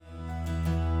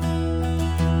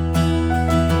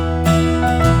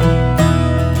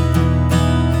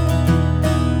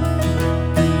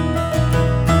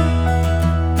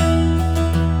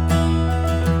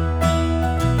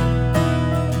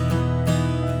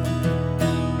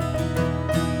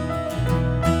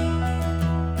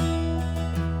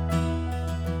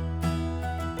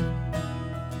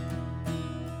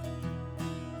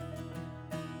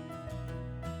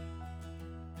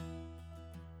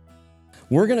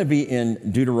We're going to be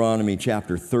in Deuteronomy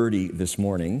chapter 30 this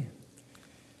morning.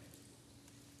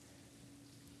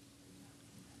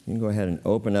 You can go ahead and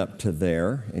open up to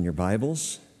there in your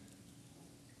Bibles.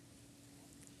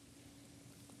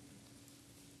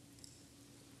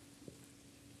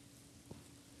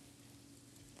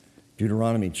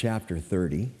 Deuteronomy chapter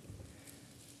 30.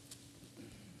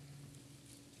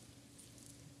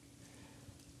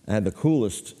 I had the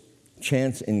coolest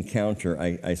chance encounter.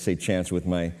 I say chance with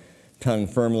my tongue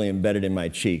firmly embedded in my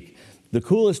cheek. The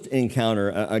coolest encounter,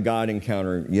 a God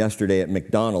encounter yesterday at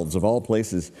McDonald's, of all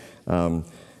places,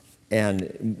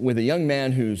 and with a young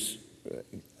man who's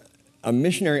a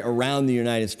missionary around the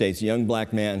United States, a young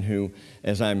black man who,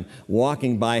 as I'm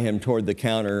walking by him toward the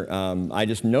counter, I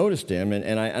just noticed him,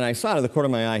 and I saw out of the corner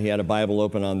of my eye he had a Bible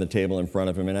open on the table in front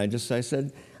of him, and I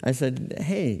said,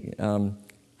 hey,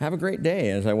 have a great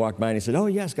day. And as I walked by, and he said, oh,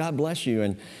 yes, God bless you.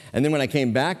 And then when I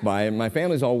came back by, and my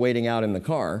family's all waiting out in the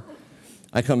car,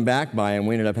 I come back by, and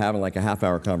we ended up having like a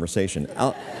half-hour conversation.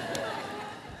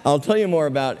 I'll tell you more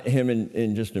about him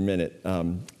in just a minute.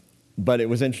 But it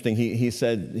was interesting. He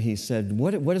said,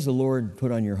 what does the Lord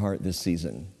put on your heart this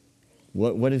season?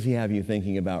 What does he have you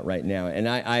thinking about right now? And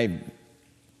I'm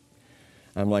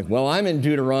like, well, I'm in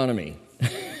Deuteronomy.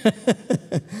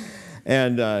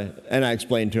 And I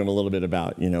explained to him a little bit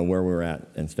about, where we were at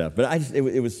and stuff. But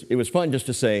it was fun just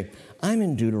to say, I'm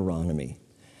in Deuteronomy.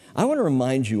 I want to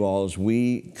remind you all as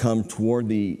we come toward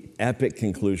the epic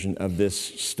conclusion of this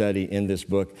study in this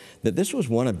book that this was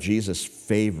one of Jesus'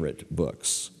 favorite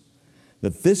books.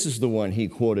 That this is the one he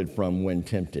quoted from when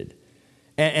tempted.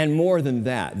 And more than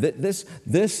that,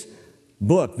 this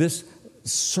book, this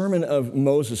sermon of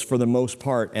Moses for the most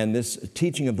part, and this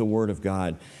teaching of the Word of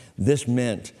God, this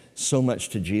meant so much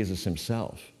to Jesus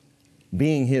himself,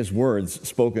 being his words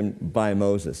spoken by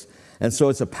Moses. And so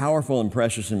it's a powerful and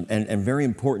precious and very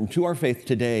important to our faith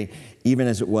today, even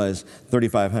as it was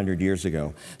 3,500 years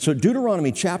ago. So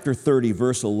Deuteronomy chapter 30,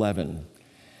 verse 11.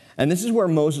 And this is where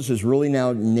Moses is really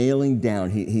now nailing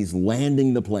down. He's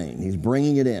landing the plane. He's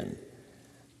bringing it in.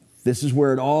 This is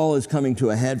where it all is coming to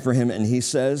a head for him. And he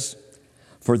says,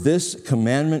 for this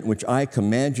commandment which I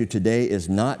command you today is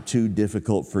not too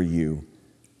difficult for you,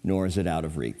 nor is it out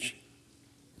of reach.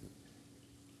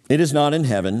 It is not in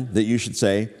heaven that you should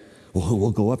say, well, we'll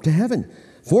go up to heaven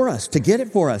for us, to get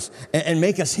it for us, and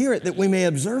make us hear it that we may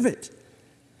observe it.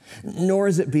 Nor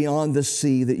is it beyond the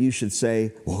sea that you should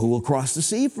say, well, who will cross the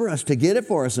sea for us, to get it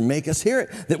for us and make us hear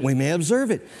it, that we may observe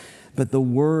it. But the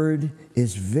word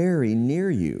is very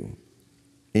near you,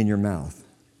 in your mouth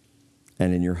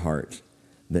and in your heart,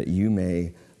 that you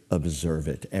may observe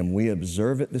it. And we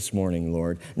observe it this morning,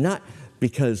 Lord, not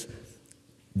because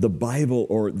the Bible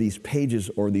or these pages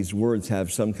or these words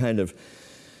have some kind of,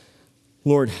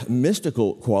 Lord,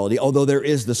 mystical quality, although there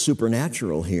is the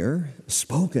supernatural here,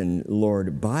 spoken,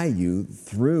 Lord, by you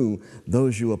through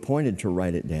those you appointed to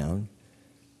write it down.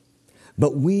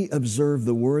 But we observe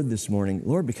the word this morning,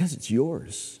 Lord, because it's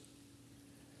yours.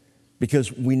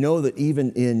 Because we know that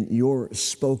even in your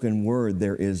spoken word,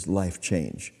 there is life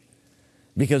change.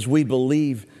 Because we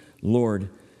believe, Lord,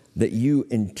 that you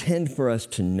intend for us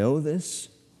to know this,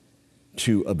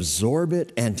 to absorb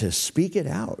it, and to speak it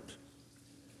out.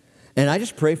 And I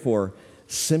just pray for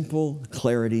simple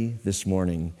clarity this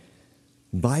morning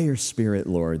by your Spirit,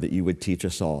 Lord, that you would teach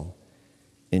us all.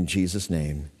 In Jesus'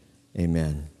 name,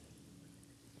 amen.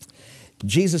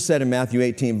 Jesus said in Matthew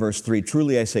 18, verse 3,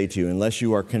 truly I say to you, unless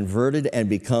you are converted and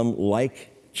become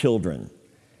like children,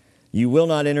 you will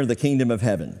not enter the kingdom of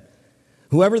heaven.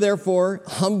 Whoever therefore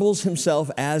humbles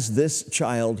himself as this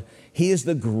child, he is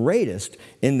the greatest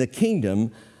in the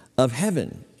kingdom of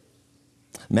heaven.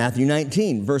 Matthew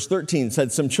 19, verse 13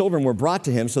 said, some children were brought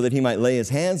to him so that he might lay his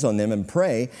hands on them and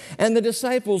pray. And the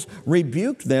disciples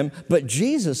rebuked them, but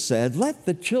Jesus said, let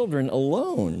the children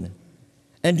alone,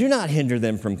 and do not hinder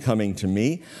them from coming to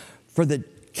me, for the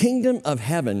kingdom of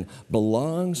heaven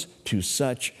belongs to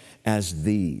such as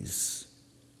these.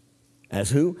 As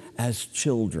who? As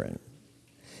children.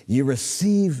 You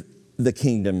receive the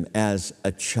kingdom as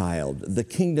a child. The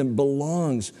kingdom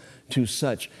belongs to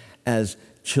such as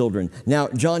children. Now,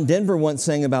 John Denver once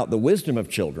sang about the wisdom of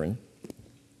children.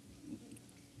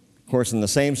 Of course, in the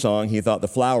same song, he thought the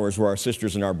flowers were our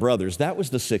sisters and our brothers. That was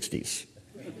the 60s.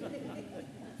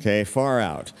 Okay, far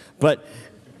out. But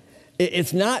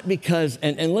it's not because,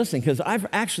 and listen, because I've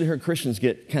actually heard Christians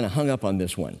get kind of hung up on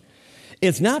this one.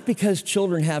 It's not because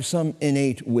children have some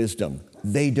innate wisdom.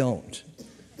 They don't.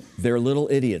 They're little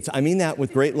idiots. I mean that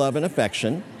with great love and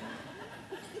affection.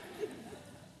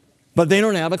 But they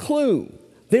don't have a clue.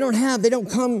 They don't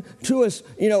come to us,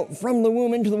 from the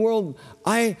womb into the world.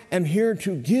 I am here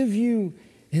to give you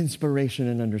inspiration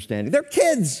and understanding. They're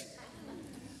kids.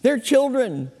 They're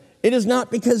children. It is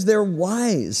not because they're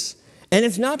wise. And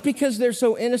it's not because they're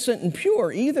so innocent and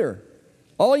pure either.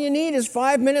 All you need is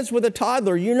 5 minutes with a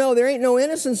toddler. There ain't no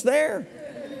innocence there.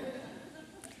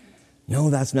 No,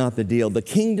 that's not the deal. The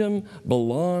kingdom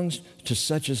belongs to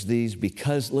such as these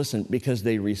because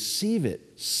they receive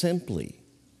it simply.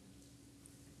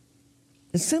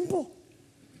 It's simple.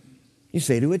 You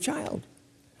say to a child,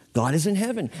 God is in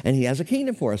heaven and he has a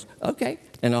kingdom for us. Okay,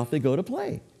 and off they go to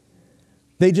play.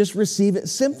 They just receive it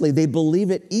simply. They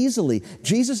believe it easily.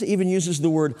 Jesus even uses the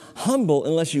word humble,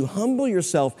 unless you humble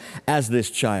yourself as this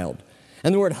child.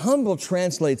 And the word humble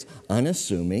translates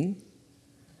unassuming,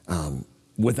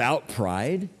 without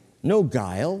pride, no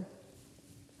guile.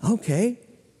 Okay,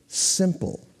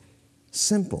 simple.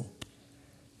 Psalm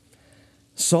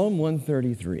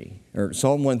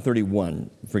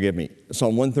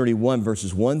 131,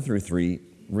 verses 1 through 3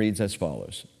 reads as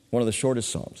follows. One of the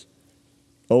shortest psalms.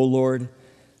 O Lord,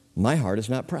 my heart is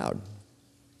not proud,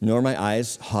 nor my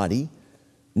eyes haughty,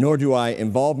 nor do I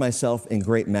involve myself in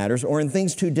great matters or in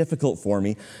things too difficult for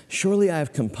me. Surely I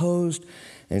have composed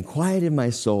and quieted my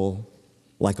soul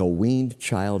like a weaned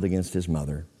child against his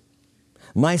mother.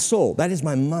 My soul, that is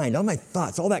my mind, all my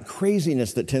thoughts, all that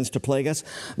craziness that tends to plague us,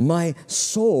 my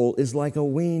soul is like a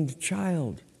weaned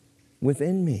child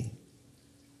within me.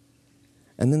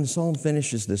 And then the psalm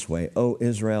finishes this way, O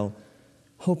Israel,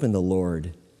 hope in the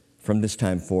Lord from this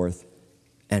time forth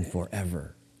and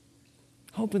forever.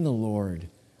 Hope in the Lord,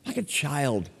 like a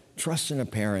child trusts in a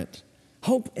parent.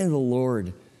 Hope in the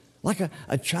Lord, like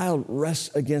a child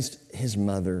rests against his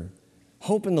mother.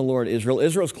 Hope in the Lord, Israel.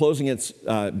 Israel's closing its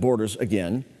borders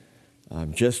again.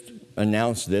 Just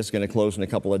announced this, going to close in a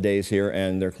couple of days here,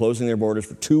 and they're closing their borders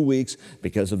for 2 weeks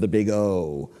because of the big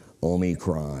O,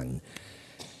 Omicron.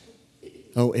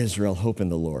 Oh, Israel, hope in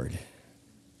the Lord.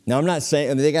 Now, I'm not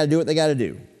saying, they got to do what they got to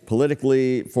do,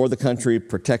 politically, for the country,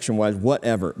 protection-wise,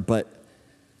 whatever. But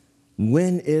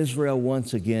when Israel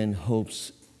once again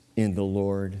hopes in the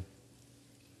Lord,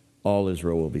 all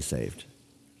Israel will be saved.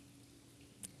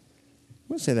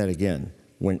 I'm going to say that again.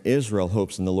 When Israel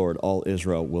hopes in the Lord, all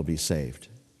Israel will be saved.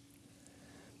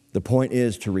 The point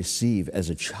is to receive as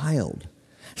a child.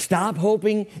 Stop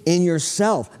hoping in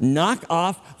yourself. Knock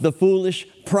off the foolish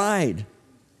pride.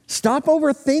 Stop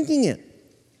overthinking it.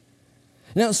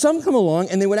 Now, some come along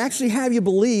and they would actually have you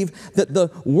believe that the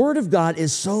Word of God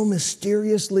is so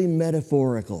mysteriously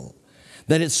metaphorical,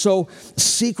 that it's so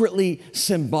secretly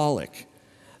symbolic,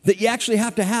 that you actually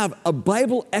have to have a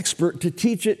Bible expert to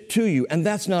teach it to you, and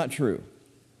that's not true.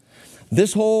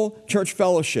 This whole church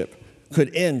fellowship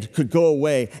could go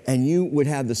away, and you would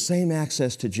have the same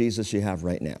access to Jesus you have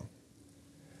right now.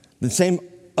 The same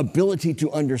ability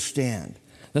to understand,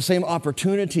 the same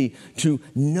opportunity to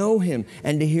know Him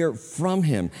and to hear from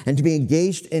Him and to be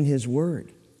engaged in His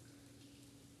Word.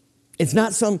 It's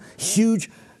not some huge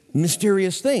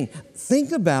mysterious thing.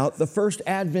 Think about the first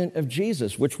advent of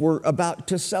Jesus, which we're about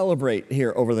to celebrate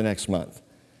here over the next month.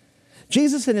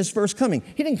 Jesus in His first coming,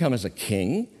 He didn't come as a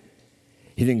king.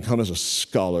 He didn't come as a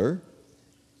scholar.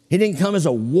 He didn't come as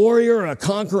a warrior or a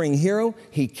conquering hero.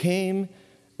 He came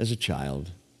as a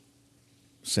child.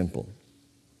 Simple,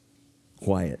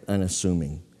 quiet,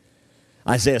 unassuming.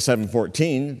 Isaiah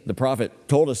 7:14, the prophet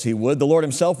told us he would. The Lord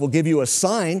Himself will give you a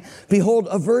sign. Behold,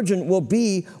 a virgin will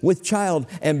be with child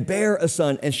and bear a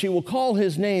son, and she will call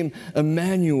His name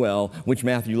Emmanuel, which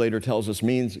Matthew later tells us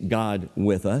means God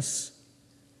with us.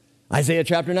 Isaiah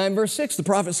chapter 9, verse 6, the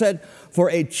prophet said, for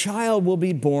a child will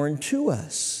be born to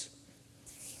us.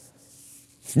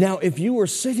 Now, if you were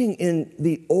sitting in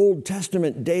the Old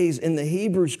Testament days in the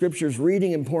Hebrew Scriptures,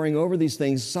 reading and poring over these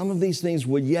things, some of these things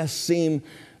would, yes, seem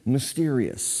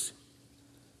mysterious,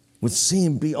 would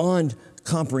seem beyond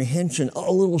comprehension,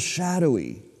 a little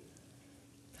shadowy.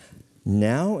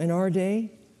 Now, in our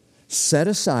day, set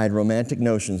aside romantic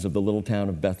notions of the little town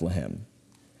of Bethlehem.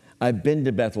 I've been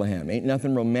to Bethlehem. Ain't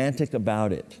nothing romantic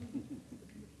about it.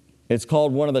 It's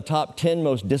called one of the top 10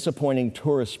 most disappointing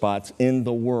tourist spots in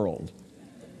the world.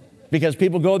 Because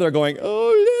people go there going,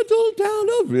 oh, little town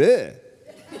of bleh.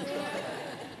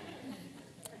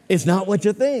 It's not what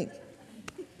you think.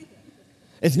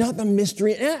 It's not the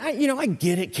mystery. And I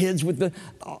get it, kids, with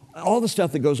all the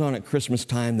stuff that goes on at Christmas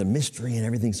time, the mystery and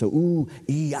everything. So, and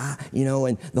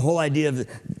the whole idea of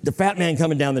the fat man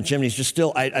coming down the chimney is just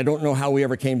still, I don't know how we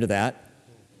ever came to that.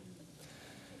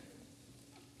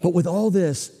 But with all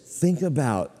this, think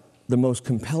about the most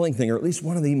compelling thing, or at least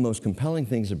one of the most compelling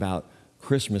things about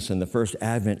Christmas and the first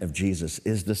advent of Jesus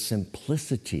is the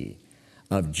simplicity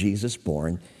of Jesus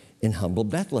born in humble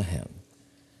Bethlehem.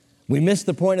 We miss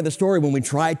the point of the story when we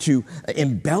try to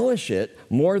embellish it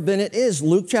more than it is.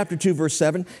 Luke chapter 2, verse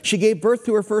 7, she gave birth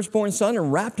to her firstborn son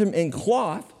and wrapped him in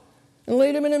cloth and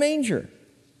laid him in a manger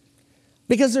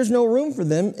because there's no room for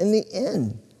them in the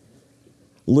inn.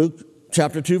 Luke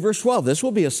chapter 2, verse 12, this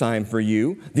will be a sign for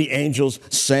you. The angels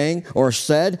sang or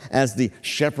said as the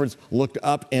shepherds looked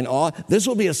up in awe, this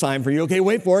will be a sign for you. Okay,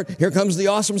 wait for it. Here comes the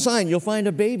awesome sign. You'll find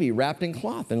a baby wrapped in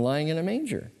cloth and lying in a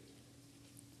manger.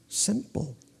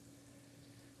 Simple.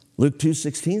 Luke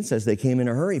 2:16 says they came in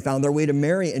a hurry, found their way to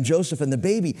Mary and Joseph and the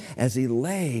baby as he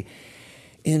lay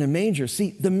in a manger.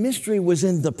 See, the mystery was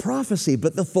in the prophecy,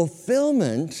 but the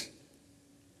fulfillment,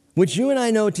 which you and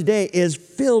I know today, is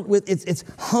filled with its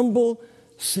humble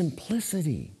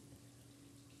simplicity.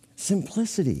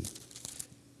 Simplicity.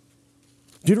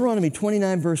 Deuteronomy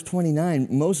 29, verse 29,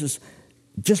 Moses,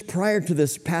 just prior to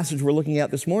this passage we're looking at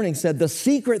this morning, said, the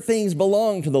secret things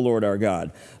belong to the Lord our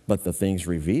God, but the things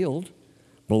revealed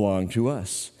belong to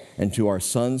us and to our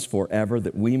sons forever,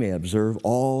 that we may observe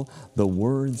all the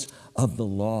words of the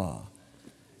law.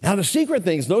 Now, the secret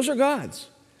things, those are God's.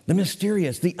 The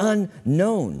mysterious, the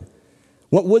unknown.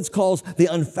 What Woods calls the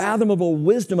unfathomable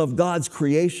wisdom of God's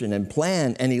creation and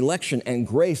plan and election and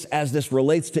grace as this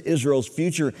relates to Israel's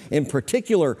future in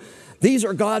particular. These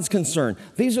are God's concern.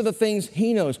 These are the things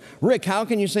He knows. Rick, how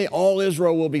can you say all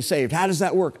Israel will be saved? How does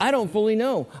that work? I don't fully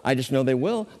know. I just know they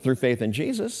will through faith in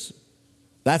Jesus.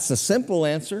 That's the simple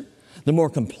answer. The more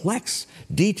complex,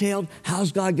 detailed,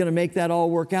 how's God going to make that all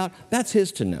work out? That's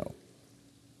His to know.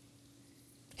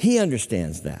 He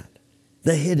understands that,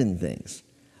 the hidden things.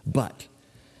 But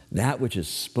that which is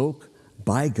spoke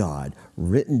by God,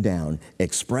 written down,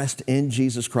 expressed in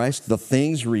Jesus Christ, the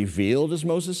things revealed, as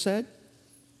Moses said,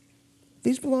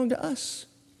 these belong to us.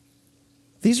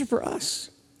 These are for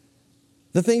us.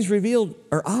 The things revealed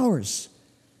are ours.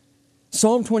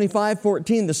 Psalm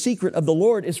 25:14, the secret of the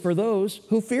Lord is for those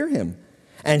who fear Him,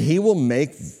 and He will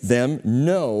make them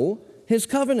know His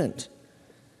covenant.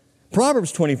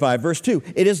 Proverbs 25, verse 2,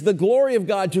 it is the glory of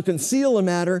God to conceal a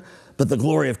matter, but the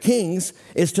glory of kings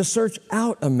is to search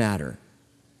out a matter.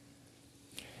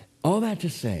 All that to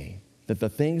say that the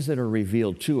things that are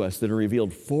revealed to us, that are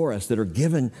revealed for us, that are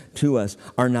given to us,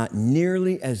 are not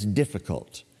nearly as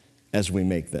difficult as we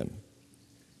make them.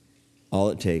 All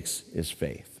it takes is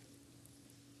faith.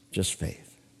 Just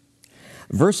faith.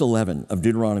 Verse 11 of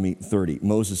Deuteronomy 30,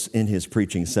 Moses in his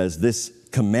preaching says, this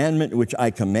commandment which I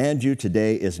command you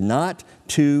today is not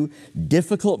too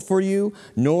difficult for you,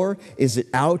 nor is it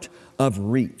out of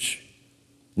reach.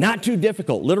 Not too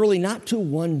difficult, literally not too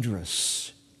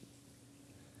wondrous.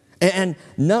 And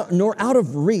nor out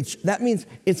of reach. That means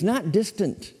it's not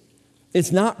distant.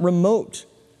 It's not remote.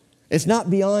 It's not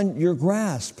beyond your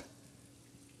grasp.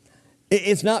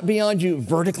 It's not beyond you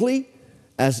vertically,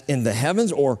 as in the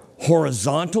heavens, or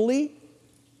horizontally,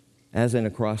 as in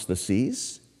across the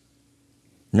seas.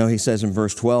 No, he says in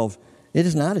verse 12, it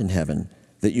is not in heaven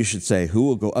that you should say, who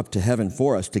will go up to heaven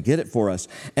for us to get it for us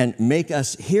and make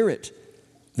us hear it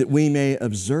that we may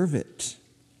observe it.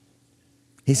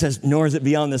 He says, nor is it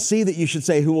beyond the sea that you should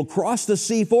say, who will cross the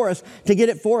sea for us to get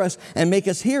it for us and make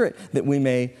us hear it that we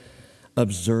may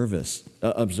observe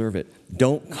it.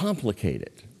 Don't complicate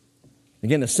it.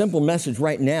 Again, a simple message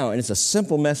right now, and it's a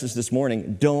simple message this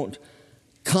morning, don't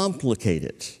complicate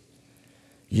it.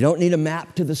 You don't need a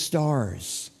map to the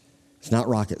stars. It's not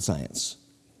rocket science.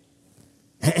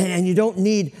 And you don't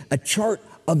need a chart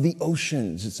of the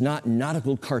oceans. It's not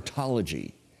nautical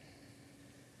cartology.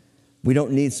 We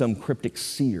don't need some cryptic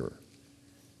seer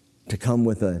to come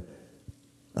with a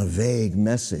vague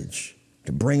message,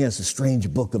 to bring us a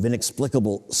strange book of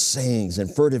inexplicable sayings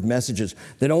and furtive messages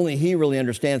that only He really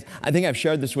understands. I think I've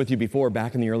shared this with you before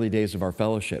back in the early days of our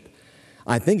fellowship.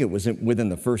 I think it was within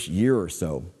the first year or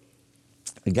so.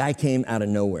 A guy came out of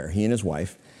nowhere, he and his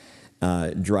wife,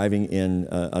 driving in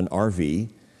an RV,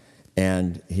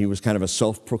 and he was kind of a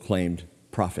self-proclaimed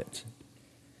prophet.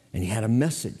 And he had a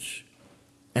message.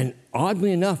 And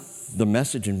oddly enough, the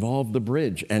message involved the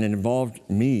bridge, and it involved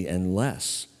me and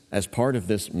Les as part of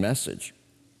this message.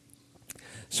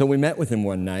 So we met with him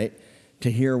one night to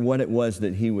hear what it was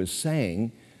that he was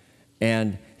saying,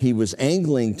 and he was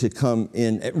angling to come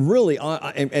in, really,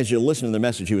 as you listen to the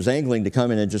message, he was angling to come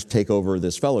in and just take over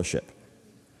this fellowship.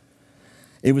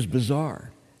 It was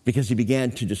bizarre because he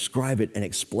began to describe it and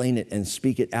explain it and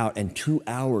speak it out, and 2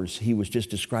 hours he was just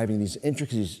describing these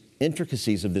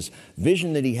intricacies of this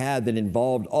vision that he had that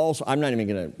involved also, I'm not even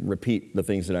going to repeat the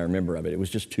things that I remember of it. It was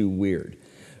just too weird.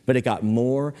 But it got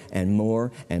more and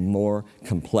more and more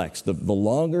complex. The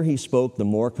longer he spoke, the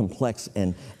more complex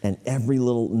and every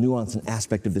little nuance and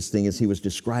aspect of this thing as he was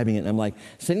describing it. And I'm like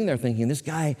sitting there thinking, this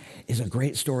guy is a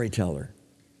great storyteller.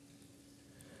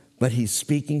 But he's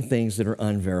speaking things that are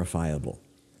unverifiable.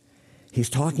 He's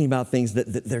talking about things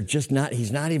that they're just not,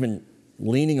 he's not even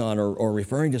leaning on or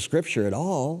referring to Scripture at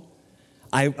all.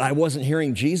 I wasn't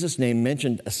hearing Jesus' name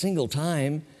mentioned a single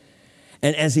time.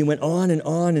 And as he went on and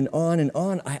on and on and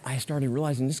on, I started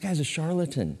realizing this guy's a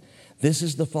charlatan. This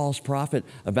is the false prophet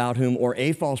about whom, or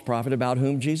a false prophet about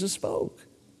whom Jesus spoke.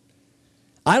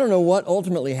 I don't know what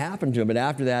ultimately happened to him, but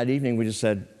after that evening, we just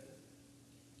said,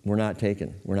 we're not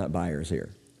taken. We're not buyers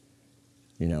here.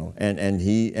 You know, and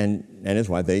he and his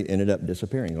wife, they ended up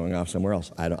disappearing, going off somewhere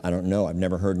else. I don't know. I've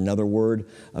never heard another word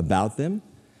about them.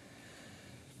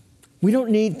 We don't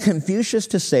need Confucius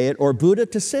to say it or Buddha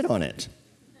to sit on it.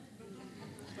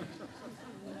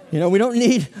 You know, we don't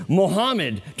need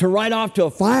Muhammad to ride off to a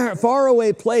far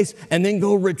away place and then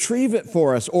go retrieve it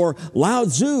for us, or Lao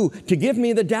Tzu to give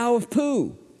me the Tao of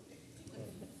Pooh.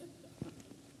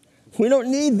 We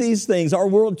don't need these things. Our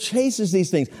world chases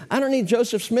these things. I don't need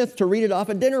Joseph Smith to read it off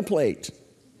a dinner plate.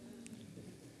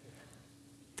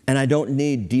 And I don't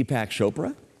need Deepak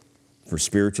Chopra for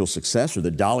spiritual success, or the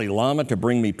Dalai Lama to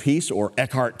bring me peace, or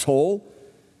Eckhart Tolle.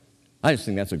 I just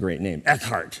think that's a great name.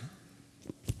 Eckhart.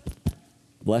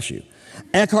 Bless you.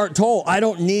 Eckhart Tolle, I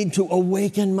don't need to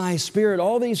awaken my spirit.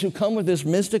 All these who come with this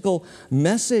mystical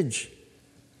message.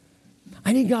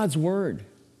 I need God's word.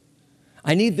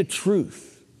 I need the truth.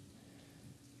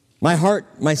 My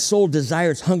heart, my soul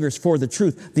desires, hungers for the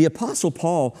truth. The Apostle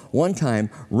Paul one time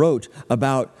wrote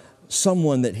about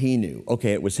someone that he knew.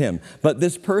 Okay, it was him. But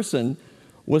this person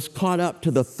was caught up to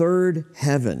the third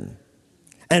heaven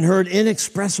and heard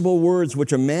inexpressible words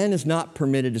which a man is not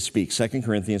permitted to speak. 2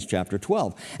 Corinthians chapter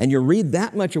 12. And you read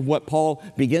that much of what Paul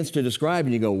begins to describe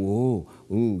and you go, whoa,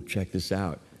 ooh, check this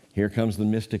out. Here comes the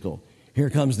mystical. Here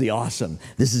comes the awesome.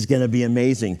 This is going to be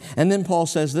amazing. And then Paul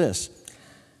says this,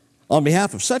 on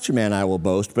behalf of such a man I will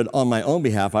boast, but on my own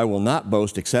behalf I will not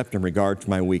boast except in regard to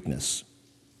my weakness.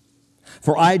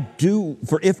 For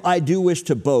if I do wish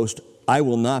to boast, I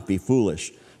will not be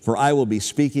foolish, for I will be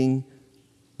speaking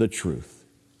the truth.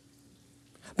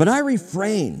 But I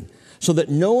refrain so that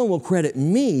no one will credit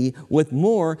me with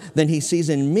more than he sees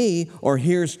in me or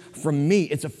hears from me.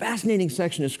 It's a fascinating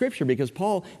section of Scripture because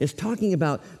Paul is talking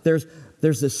about there's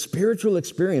this spiritual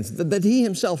experience that he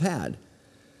himself had,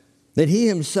 that he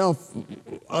himself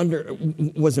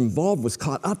was involved, was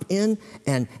caught up in,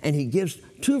 and he gives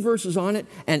 2 verses on it.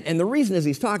 And the reason is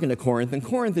he's talking to Corinth, and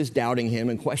Corinth is doubting him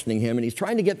and questioning him, and he's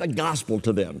trying to get the gospel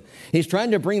to them. He's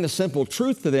trying to bring the simple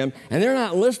truth to them, and they're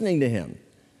not listening to him.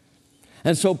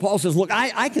 And so Paul says, look,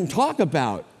 I can talk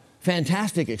about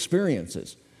fantastic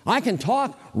experiences. I can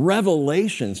talk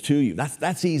revelations to you.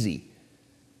 That's easy.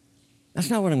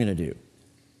 That's not what I'm going to do.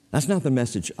 That's not the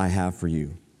message I have for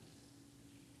you.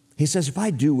 He says, if I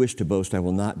do wish to boast, I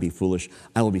will not be foolish.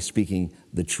 I will be speaking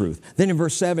the truth. Then in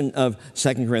verse 7 of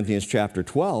 2 Corinthians chapter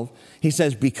 12, he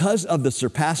says, because of the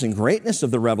surpassing greatness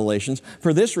of the revelations,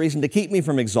 for this reason, to keep me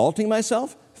from exalting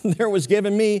myself, there was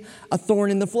given me a thorn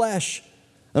in the flesh,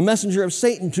 a messenger of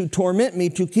Satan to torment me,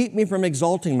 to keep me from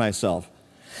exalting myself.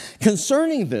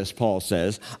 Concerning this, Paul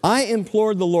says, I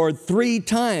implored the Lord 3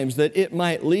 times that it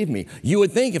might leave me. You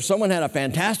would think if someone had a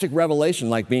fantastic revelation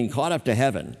like being caught up to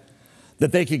heaven,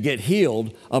 that they could get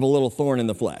healed of a little thorn in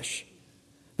the flesh,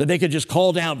 that they could just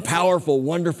call down powerful,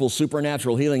 wonderful,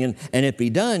 supernatural healing and it be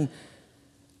done.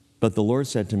 But the Lord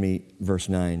said to me, verse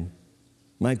 9,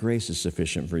 my grace is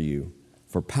sufficient for you,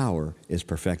 for power is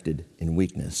perfected in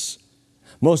weakness.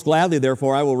 Most gladly,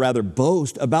 therefore, I will rather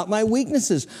boast about my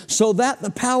weaknesses, so that the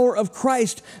power of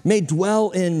Christ may dwell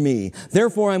in me.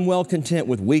 Therefore, I'm well content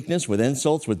with weakness, with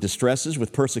insults, with distresses,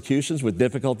 with persecutions, with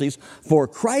difficulties, for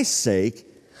Christ's sake.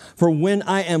 For when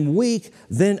I am weak,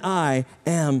 then I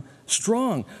am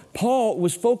strong. Paul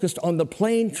was focused on the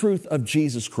plain truth of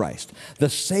Jesus Christ, the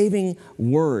saving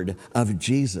word of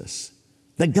Jesus,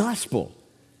 the gospel.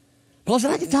 Paul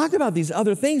said, I can talk about these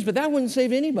other things, but that wouldn't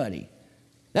save anybody.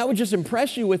 That would just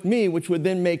impress you with me, which would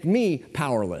then make me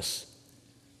powerless.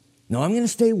 No, I'm going to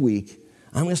stay weak.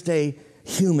 I'm going to stay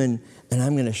human, and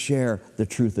I'm going to share the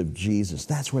truth of Jesus.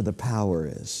 That's where the power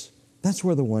is. That's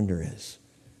where the wonder is.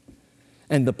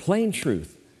 And the plain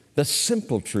truth, the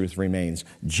simple truth remains.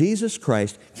 Jesus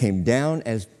Christ came down,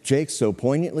 as Jake so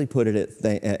poignantly put it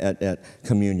at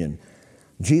communion.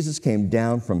 Jesus came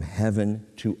down from heaven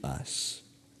to us.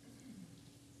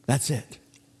 That's it.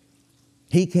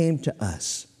 He came to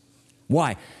us.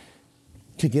 Why?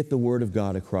 To get the word of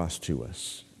God across to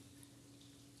us.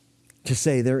 to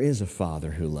say there is a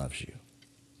Father who loves you,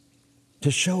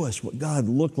 to show us what God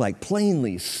looked like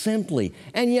plainly, simply,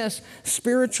 and yes,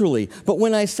 spiritually. But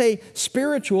when I say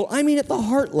spiritual, I mean at the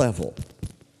heart level.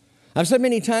 I've said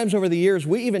many times over the years,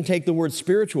 we even take the word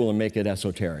spiritual and make it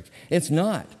esoteric. It's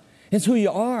not. It's who you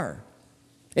are.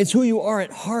 It's who you are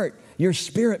at heart. Your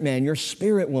spirit man, your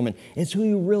spirit woman. It's who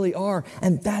you really are.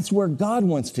 And that's where God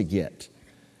wants to get.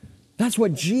 That's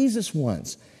what Jesus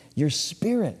wants. Your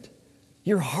spirit,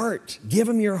 your heart. Give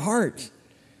him your heart.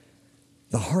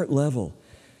 The heart level.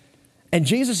 And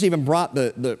Jesus even brought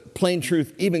the plain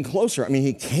truth even closer. I mean,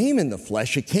 he came in the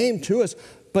flesh. He came to us.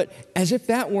 But as if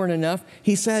that weren't enough,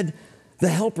 he said, the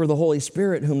Helper, the Holy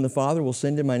Spirit, whom the Father will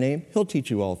send in my name, he'll teach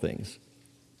you all things.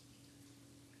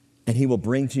 And he will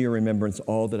bring to your remembrance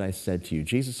all that I said to you.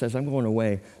 Jesus says, I'm going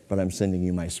away, but I'm sending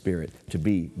you my Spirit to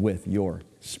be with your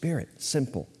spirit.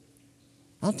 Simple.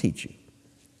 I'll teach you.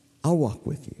 I'll walk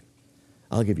with you.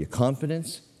 I'll give you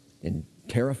confidence in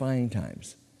terrifying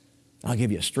times. I'll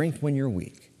give you strength when you're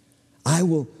weak. I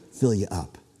will fill you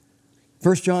up.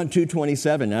 1 John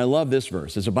 2:27, and I love this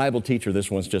verse. As a Bible teacher,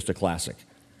 this one's just a classic.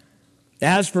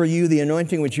 As for you, the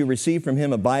anointing which you receive from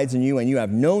him abides in you, and you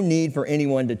have no need for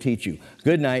anyone to teach you.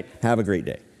 Good night. Have a great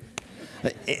day.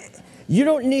 You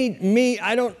don't need me.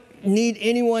 I don't need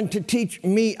anyone to teach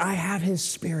me. I have his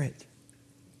Spirit.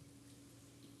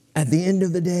 At the end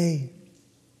of the day,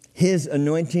 his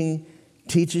anointing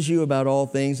teaches you about all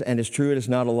things and is true. It is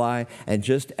not a lie. And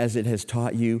just as it has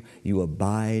taught you, you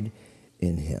abide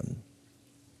in him.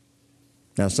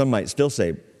 Now, some might still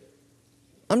say,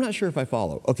 I'm not sure if I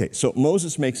follow. Okay, so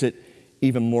Moses makes it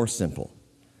even more simple.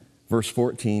 Verse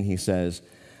 14, he says,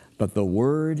 but the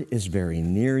word is very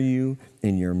near you,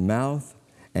 in your mouth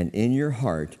and in your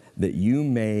heart, that you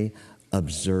may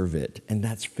observe it. And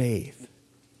that's faith.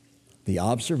 The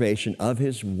observation of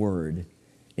his word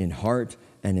in heart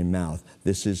and in mouth.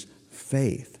 This is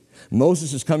faith.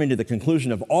 Moses is coming to the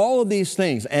conclusion of all of these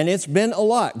things, and it's been a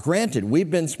lot. Granted, we've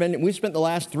spent the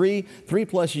last three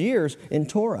plus years in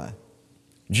Torah.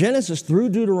 Genesis through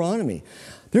Deuteronomy.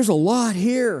 There's a lot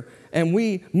here, and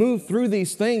we move through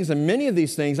these things, and many of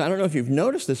these things, I don't know if you've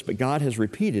noticed this, but God has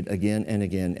repeated again and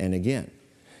again and again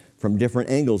from different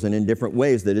angles and in different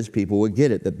ways that his people would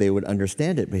get it, that they would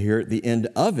understand it. But here at the end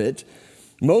of it,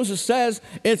 Moses says,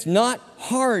 it's not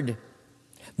hard.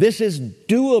 This is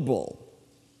doable.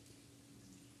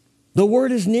 The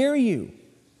word is near you.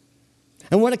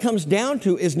 And what it comes down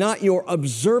to is not your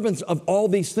observance of all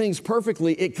these things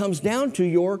perfectly. It comes down to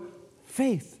your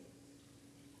faith.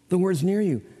 The word's near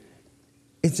you.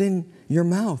 It's in your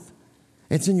mouth.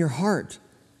 It's in your heart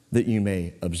that you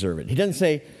may observe it. He doesn't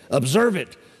say observe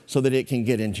it so that it can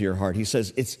get into your heart. He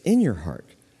says it's in your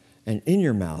heart and in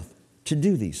your mouth to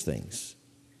do these things.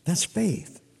 That's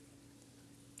faith.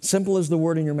 Simple as the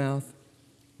word in your mouth,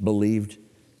 believed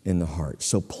in the heart.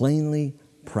 So plainly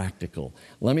practical.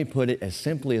 Let me put it as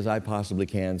simply as I possibly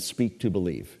can. Speak to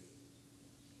believe.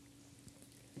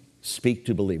 Speak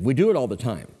to believe. We do it all the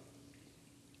time.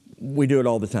 We do it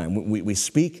all the time. We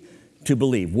speak to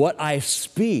believe. What I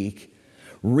speak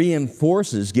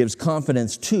reinforces, gives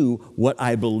confidence to what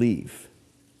I believe.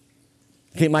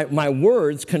 Okay, my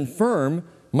words confirm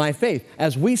my faith.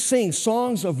 As we sing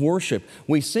songs of worship,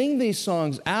 we sing these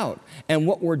songs out, and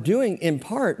what we're doing in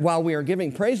part while we are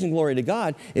giving praise and glory to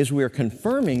God is we are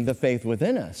confirming the faith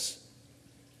within us.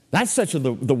 That's such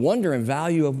the wonder and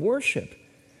value of worship.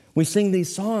 We sing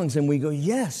these songs and we go,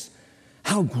 yes,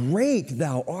 how great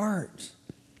thou art.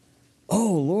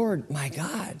 Oh, Lord, my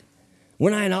God,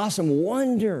 when I an awesome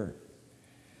wonder.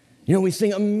 You know, we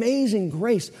sing Amazing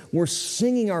Grace. We're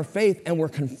singing our faith, and we're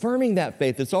confirming that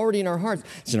faith. It's already in our hearts.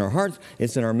 It's in our hearts.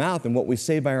 It's in our mouth. And what we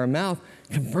say by our mouth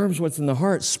confirms what's in the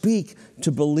heart. Speak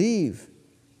to believe.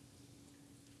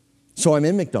 So I'm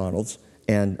in McDonald's,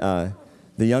 and the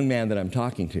young man that I'm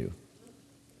talking to,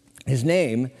 his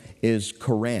name is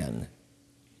Koran.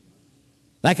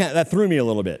 That threw me a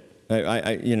little bit.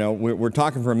 We're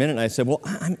talking for a minute, and I said, well,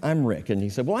 I'm Rick. And he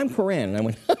said, well, I'm Koran. And I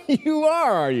went, you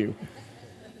are you?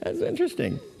 That's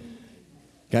interesting.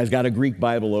 Guy's got a Greek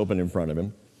Bible open in front of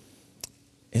him.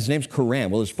 His name's Koran.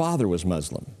 Well, his father was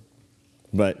Muslim,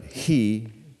 but he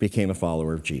became a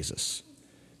follower of Jesus.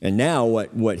 And now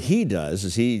what he does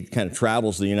is he kind of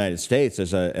travels the United States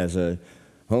as a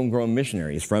homegrown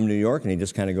missionary. He's from New York, and he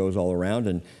just kind of goes all around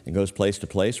and goes place to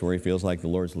place where he feels like the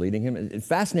Lord's leading him. It's a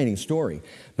fascinating story.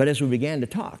 But as we began to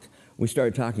talk, we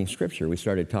started talking Scripture. We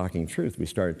started talking truth. We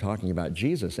started talking about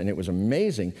Jesus, and it was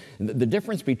amazing. The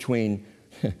difference between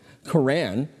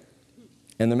Koran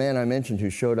and the man I mentioned who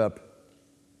showed up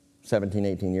 17,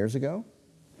 18 years ago,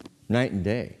 night and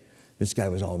day. This guy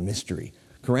was all mystery.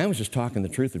 Koran was just talking the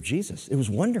truth of Jesus. It was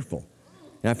wonderful.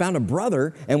 And I found a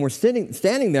brother, and we're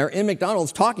standing there in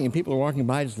McDonald's talking, and people are walking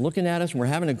by just looking at us, and we're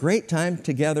having a great time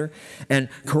together. And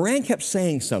Koran kept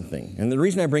saying something. And the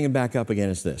reason I bring him back up again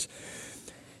is this.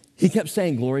 He kept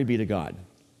saying, glory be to God,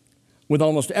 with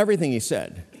almost everything he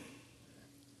said.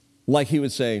 Like he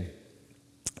would say,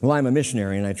 well, I'm a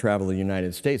missionary, and I travel the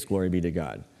United States, glory be to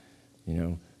God.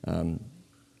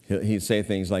 He'd say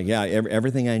things like, yeah,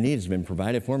 everything I need has been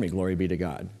provided for me, glory be to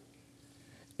God.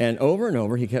 And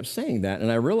over, he kept saying that.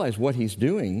 And I realized what he's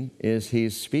doing is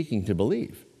he's speaking to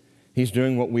believe. He's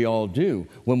doing what we all do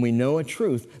when we know a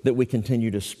truth, that we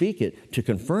continue to speak it, to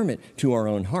confirm it to our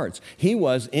own hearts. He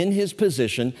was in his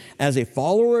position as a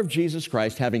follower of Jesus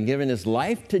Christ, having given his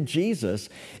life to Jesus,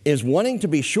 is wanting to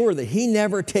be sure that he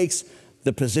never takes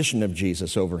the position of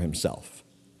Jesus over himself.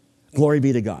 Glory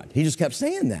be to God. He just kept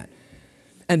saying that.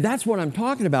 And that's what I'm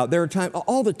talking about. There are times,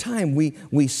 all the time,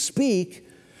 we speak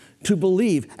to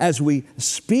believe. As we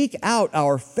speak out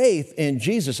our faith in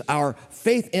Jesus, our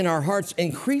faith in our hearts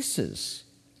increases.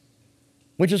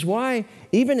 Which is why,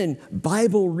 even in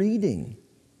Bible reading,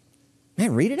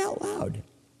 man, read it out loud.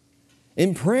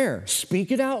 In prayer,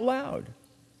 speak it out loud.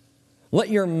 Let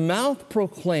your mouth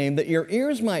proclaim, that your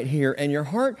ears might hear, and your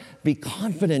heart be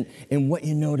confident in what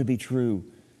you know to be true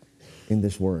in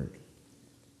this word.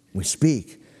 We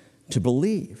speak to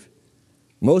believe.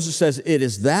 Moses says it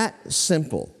is that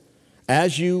simple.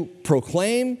 As you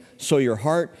proclaim, so your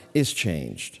heart is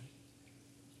changed.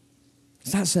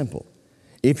 It's that simple.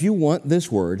 If you want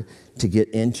this word to get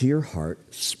into your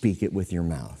heart, speak it with your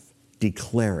mouth.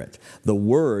 Declare it. The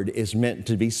word is meant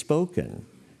to be spoken.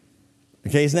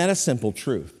 Okay, isn't that a simple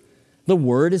truth? The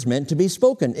word is meant to be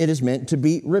spoken. It is meant to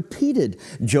be repeated.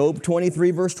 Job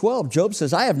 23, verse 12. Job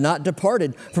says, I have not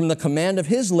departed from the command of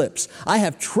his lips. I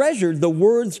have treasured the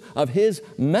words of his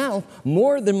mouth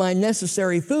more than my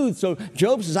necessary food. So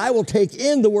Job says, I will take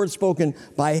in the word spoken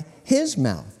by his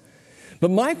mouth. But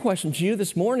my question to you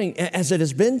this morning, as it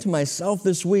has been to myself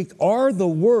this week, are the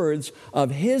words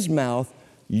of his mouth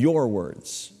your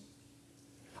words?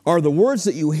 Are the words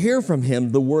that you hear from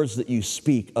him the words that you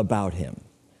speak about him?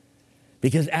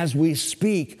 Because as we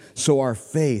speak, so our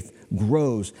faith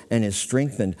grows and is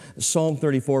strengthened. Psalm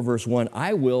 34, verse 1,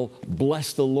 I will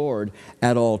bless the Lord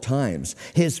at all times.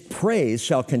 His praise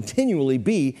shall continually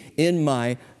be in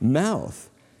my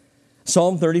mouth.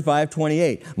 Psalm 35,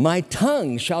 28, my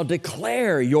tongue shall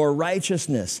declare your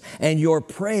righteousness and your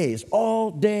praise all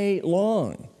day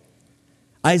long.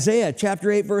 Isaiah chapter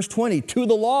 8, verse 20, to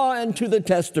the law and to the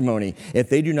testimony. If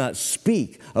they do not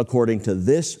speak according to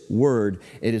this word,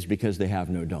 it is because they have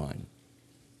no dawn.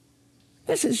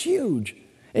 This is huge.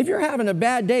 If you're having a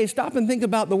bad day, stop and think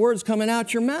about the words coming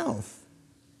out your mouth.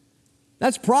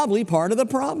 That's probably part of the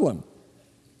problem.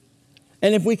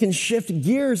 And if we can shift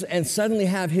gears and suddenly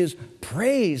have his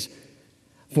praise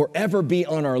forever be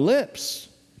on our lips,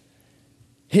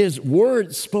 his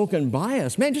word spoken by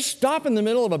us. Man, just stop in the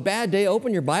middle of a bad day,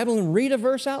 open your Bible, and read a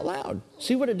verse out loud.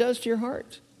 See what it does to your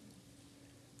heart.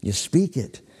 You speak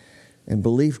it, and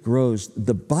belief grows.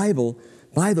 The Bible,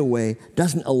 by the way,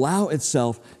 doesn't allow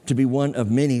itself to be one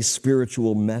of many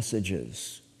spiritual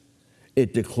messages.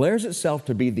 It declares itself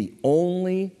to be the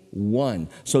only one.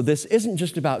 So this isn't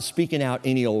just about speaking out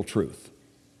any old truth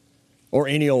or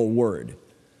any old word.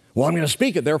 Well, I'm going to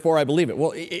speak it, therefore I believe it.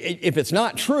 Well, if it's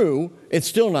not true, it's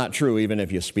still not true even if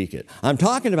you speak it. I'm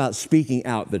talking about speaking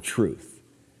out the truth.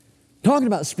 Talking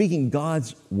about speaking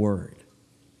God's word.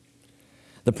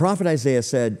 The prophet Isaiah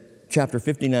said, chapter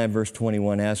 59, verse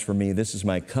 21, as for me, this is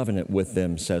my covenant with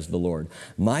them, says the Lord.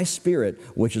 My spirit,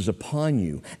 which is upon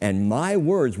you, and my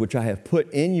words, which I have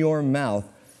put in your mouth,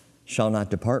 shall not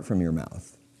depart from your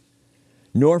mouth,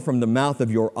 nor from the mouth of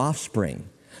your offspring,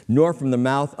 nor from the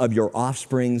mouth of your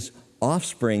offspring's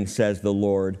offspring, says the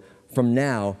Lord, from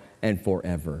now and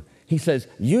forever. He says,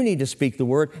 you need to speak the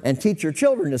word and teach your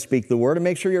children to speak the word and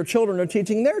make sure your children are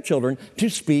teaching their children to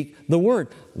speak the word.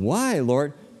 Why,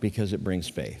 Lord? Because it brings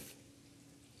faith.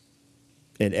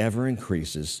 It ever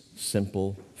increases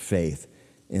simple faith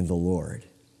in the Lord.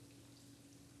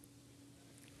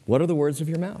 What are the words of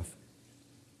your mouth?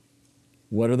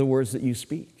 What are the words that you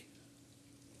speak?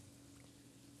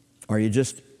 Are you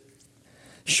just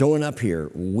showing up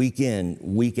here week in,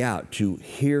 week out to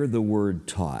hear the word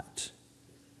taught?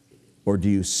 Or do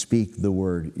you speak the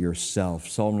word yourself?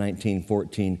 Psalm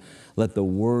 19:14, let the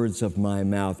words of my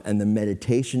mouth and the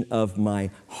meditation of my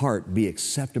heart be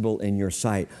acceptable in your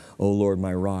sight, O Lord,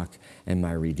 my rock and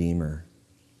my redeemer.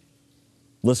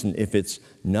 Listen, if it's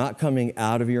not coming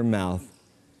out of your mouth,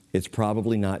 it's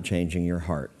probably not changing your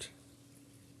heart.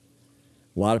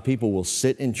 A lot of people will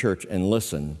sit in church and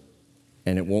listen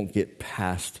and it won't get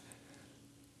past,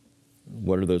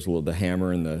 what are those the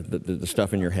hammer and the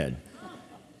stuff in your head.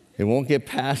 It won't get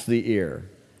past the ear.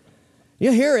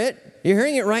 You hear it. You're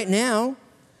hearing it right now.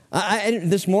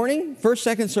 This morning, first,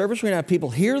 second service, we're going to have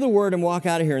people hear the word and walk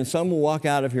out of here, and some will walk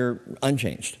out of here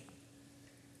unchanged.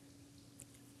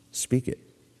 Speak it.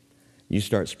 You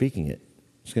start speaking it,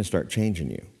 it's going to start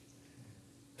changing you.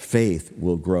 Faith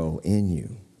will grow in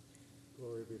you.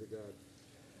 Glory be to God.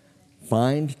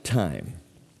 Find time.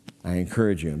 I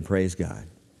encourage you, and praise God.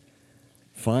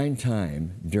 Find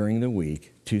time during the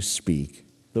week to speak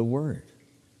the word,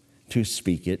 to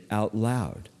speak it out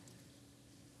loud.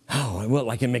 Oh, well,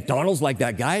 like in McDonald's, like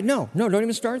that guy? No, don't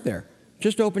even start there.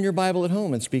 Just open your Bible at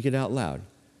home and speak it out loud.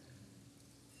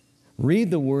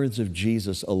 Read the words of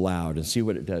Jesus aloud and see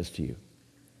what it does to you.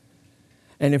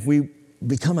 And if we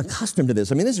become accustomed to this,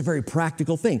 this is a very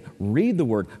practical thing. Read the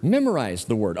word, memorize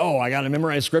the word. Oh, I got to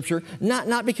memorize scripture.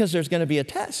 Not because there's going to be a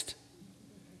test.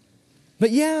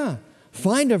 But yeah,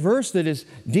 find a verse that is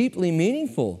deeply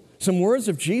meaningful, some words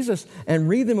of Jesus, and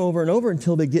read them over and over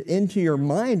until they get into your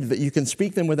mind that you can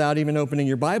speak them without even opening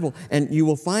your Bible, and you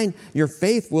will find your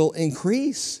faith will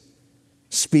increase.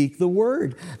 Speak the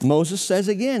word. Moses says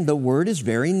again, the word is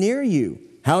very near you.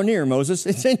 How near, Moses?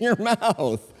 It's in your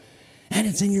mouth. And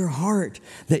it's in your heart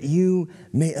that you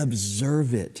may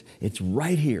observe it. It's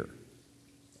right here.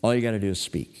 All you got to do is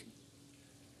speak.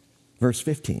 Verse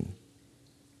 15.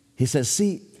 He says,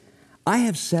 see, I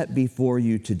have set before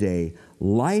you today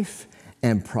life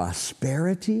and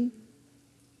prosperity.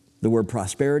 The word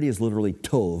prosperity is literally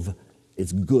tov.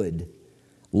 It's good.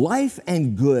 Life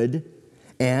and good,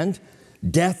 and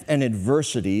death and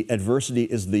adversity. Adversity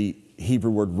is the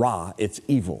Hebrew word ra. It's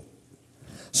evil.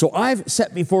 So I've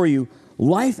set before you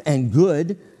life and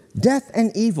good, death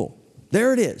and evil.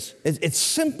 There it is. It's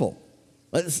simple.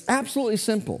 It's absolutely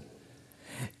simple.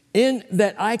 In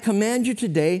that I command you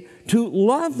today to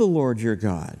love the Lord your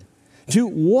God, to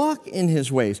walk in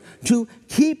his ways, to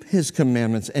keep his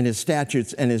commandments and his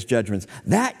statutes and his judgments,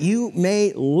 that you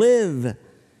may live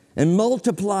and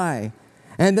multiply,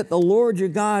 and that the Lord your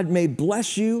God may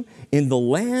bless you in the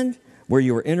land where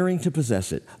you are entering to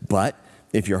possess it. But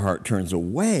if your heart turns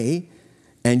away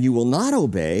and you will not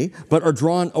obey, but are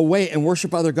drawn away and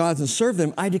worship other gods and serve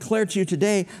them, I declare to you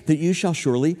today that you shall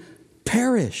surely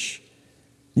perish.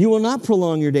 You will not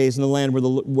prolong your days in the land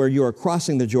where you are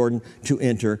crossing the Jordan to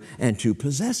enter and to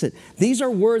possess it. These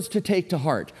are words to take to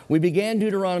heart. We began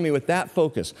Deuteronomy with that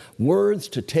focus, words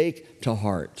to take to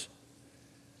heart.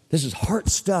 This is heart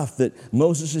stuff that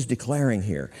Moses is declaring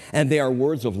here. And they are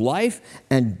words of life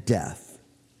and death,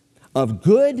 of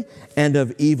good and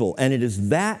of evil. And it is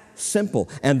that simple.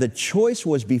 And the choice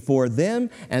was before them,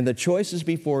 and the choice is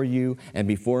before you and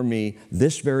before me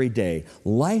this very day.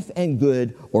 Life and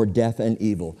good or death and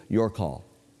evil. Your call.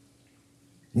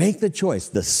 Make the choice,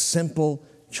 the simple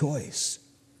choice.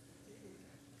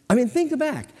 Think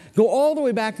back. Go all the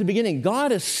way back to the beginning.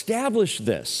 God established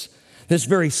this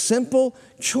very simple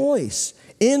choice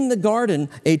in the garden,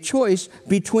 a choice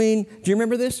between, do you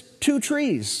remember this? Two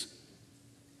trees.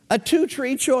 A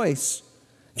two-tree choice.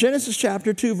 Genesis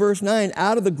chapter 2, verse 9,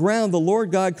 out of the ground the Lord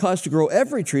God caused to grow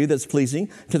every tree that's pleasing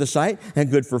to the sight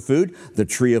and good for food, the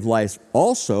tree of life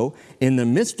also in the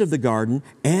midst of the garden,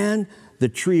 and the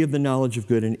tree of the knowledge of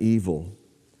good and evil.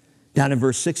 Down in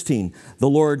verse 16, the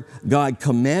Lord God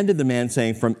commanded the man,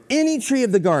 saying, from any tree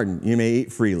of the garden you may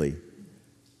eat freely.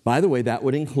 By the way, that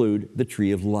would include the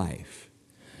tree of life.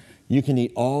 You can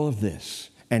eat all of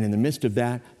this. And in the midst of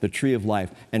that, the tree of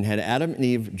life. And had Adam and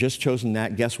Eve just chosen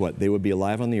that, guess what? They would be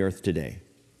alive on the earth today.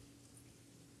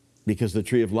 Because the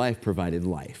tree of life provided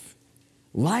life.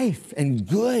 Life and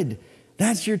good.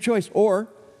 That's your choice. Or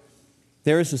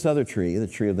there is this other tree, the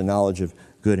tree of the knowledge of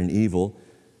good and evil.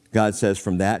 God says,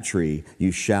 from that tree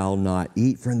you shall not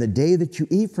eat, for in the day that you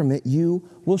eat from it, you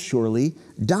will surely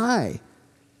die.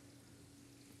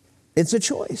 It's a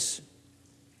choice.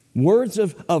 Words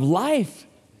of life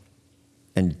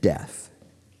and death.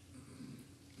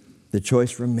 The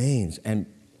choice remains, and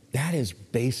that is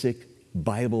basic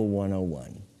Bible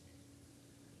 101.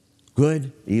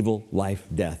 Good, evil, life,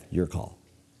 death, your call.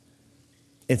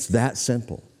 It's that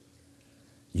simple.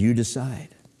 You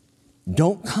decide.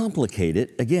 Don't complicate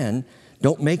it. Again,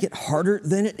 don't make it harder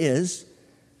than it is.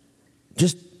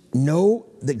 Just know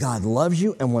that God loves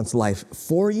you and wants life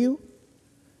for you,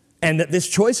 and that this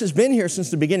choice has been here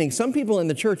since the beginning. Some people in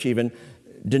the church even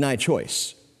deny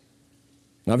choice.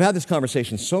 Now, I've had this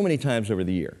conversation so many times over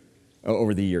the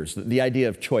years. The idea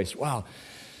of choice. Wow.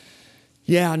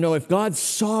 Yeah, no, if God's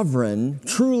sovereign,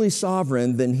 truly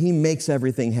sovereign, then he makes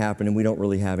everything happen and we don't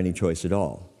really have any choice at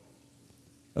all.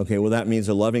 Okay, well, that means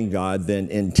a loving God then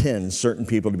intends certain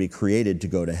people to be created to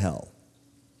go to hell.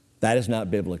 That is not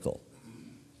biblical.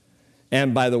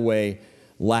 And by the way,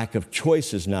 lack of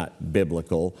choice is not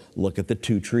biblical. Look at the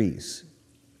two trees.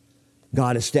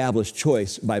 God established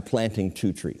choice by planting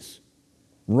two trees.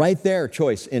 Right there,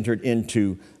 choice entered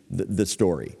into the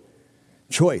story.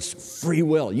 Choice, free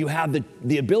will. You have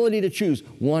the ability to choose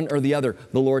one or the other.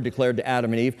 The Lord declared to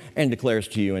Adam and Eve and declares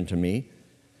to you and to me.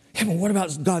 Yeah, but what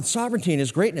about God's sovereignty and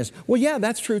His greatness? Well, yeah,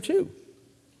 that's true too.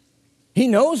 He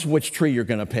knows which tree you're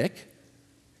going to pick.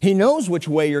 He knows which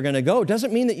way you're going to go. It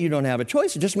doesn't mean that you don't have a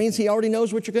choice. It just means He already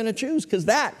knows what you're going to choose, because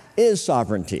that is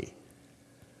sovereignty.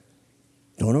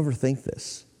 Don't overthink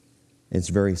this. It's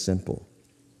very simple.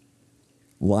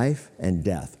 Life and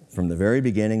death, from the very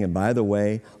beginning, and by the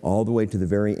way, all the way to the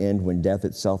very end when death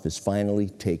itself is finally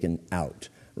taken out.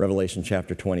 Revelation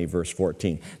chapter 20, verse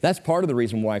 14. That's part of the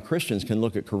reason why Christians can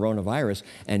look at coronavirus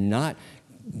and not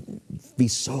be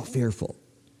so fearful.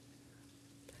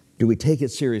 Do we take it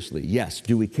seriously? Yes.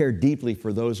 Do we care deeply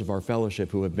for those of our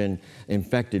fellowship who have been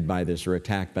infected by this or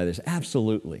attacked by this?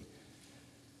 Absolutely.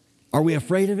 Are we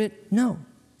afraid of it? No.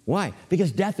 Why?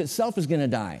 Because death itself is going to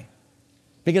die.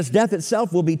 Because death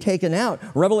itself will be taken out.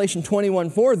 Revelation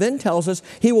 21:4 then tells us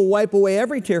He will wipe away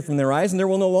every tear from their eyes, and there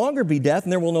will no longer be death,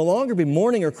 and there will no longer be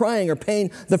mourning or crying or pain.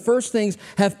 The first things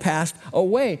have passed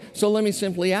away. So let me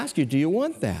simply ask you, do you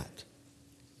want that?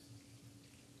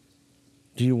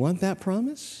 Do you want that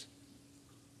promise?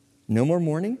 No more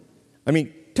mourning? I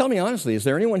mean, tell me honestly, is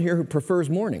there anyone here who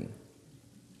prefers mourning?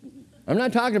 I'm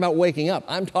not talking about waking up.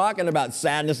 I'm talking about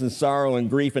sadness and sorrow and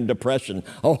grief and depression.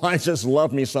 Oh, I just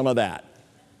love me some of that.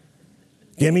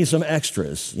 Give me some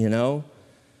extras, you know?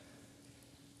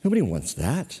 Nobody wants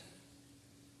that.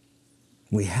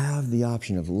 We have the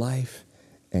option of life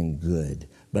and good.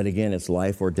 But again, it's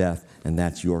life or death, and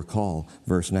that's your call.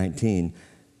 Verse 19,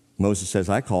 Moses says,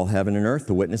 I call heaven and earth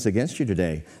to witness against you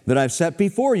today, that I've set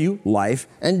before you life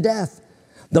and death,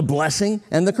 the blessing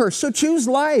and the curse. So choose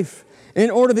life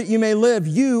in order that you may live,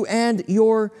 you and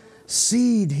your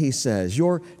seed, he says,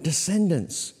 your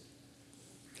descendants.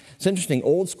 It's interesting,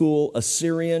 old school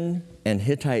Assyrian and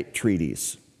Hittite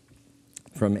treaties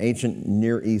from ancient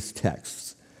Near East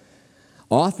texts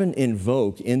often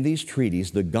invoke in these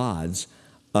treaties the gods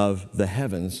of the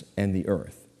heavens and the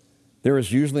earth. There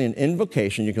is usually an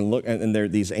invocation you can look at, and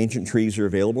these ancient treaties are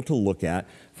available to look at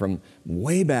from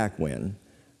way back when,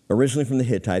 originally from the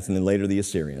Hittites and then later the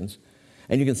Assyrians.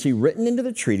 And you can see written into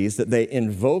the treaties that they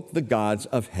invoke the gods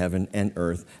of heaven and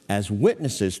earth as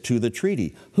witnesses to the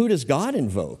treaty. Who does God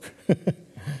invoke?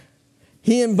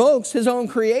 He invokes His own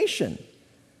creation.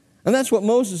 And that's what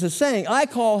Moses is saying. I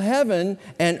call heaven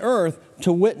and earth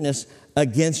to witness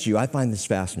against you. I find this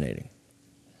fascinating.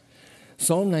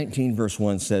 Psalm 19 verse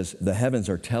 1 says, the heavens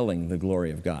are telling the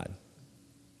glory of God,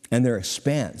 and their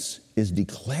expanse is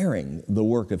declaring the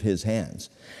work of His hands.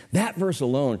 That verse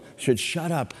alone should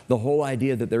shut up the whole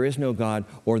idea that there is no God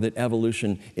or that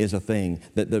evolution is a thing,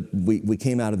 that we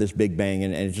came out of this big bang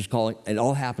and it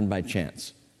all happened by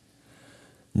chance.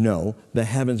 No, the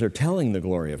heavens are telling the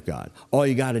glory of God. All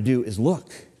you got to do is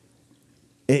look.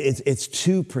 It's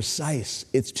too precise.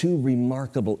 It's too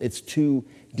remarkable. It's too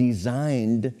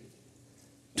designed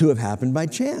to have happened by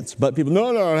chance. But people,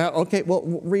 no, okay, well,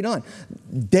 read on.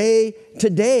 Day to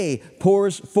day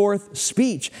pours forth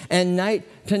speech, and night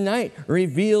to night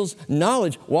reveals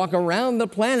knowledge. Walk around the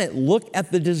planet, look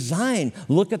at the design,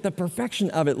 look at the perfection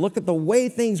of it, look at the way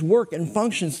things work and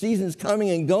function, seasons coming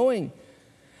and going.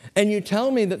 And you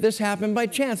tell me that this happened by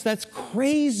chance. That's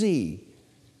crazy.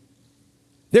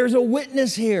 There's a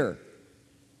witness here.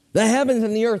 The heavens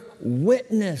and the earth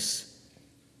witness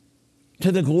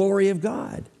to the glory of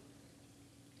God.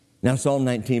 Now, Psalm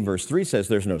 19 verse 3 says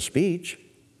there's no speech,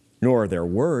 nor are there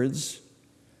words.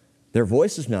 Their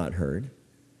voice is not heard.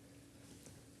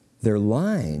 Their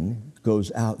line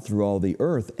goes out through all the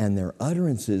earth, and their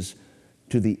utterances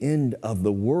to the end of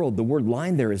the world. The word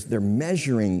line there is their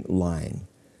measuring line.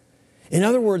 In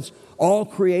other words, all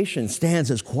creation stands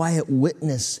as quiet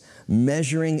witness,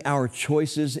 measuring our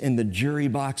choices in the jury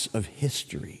box of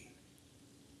history.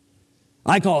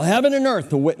 I call heaven and earth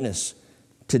to witness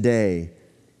today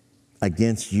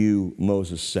against you,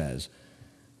 Moses says.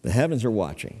 The heavens are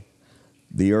watching.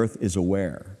 The earth is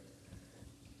aware.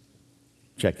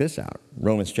 Check this out.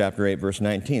 Romans chapter 8, verse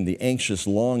 19. The anxious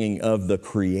longing of the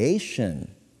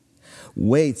creation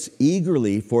waits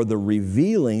eagerly for the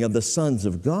revealing of the sons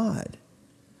of God.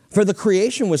 For the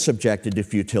creation was subjected to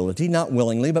futility, not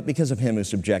willingly, but because of Him who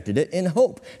subjected it, in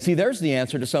hope. See, there's the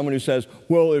answer to someone who says,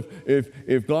 well,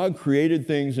 if God created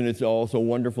things and it's all so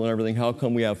wonderful and everything, how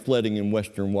come we have flooding in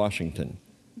Western Washington?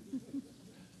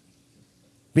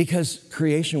 Because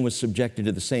creation was subjected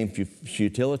to the same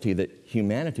futility that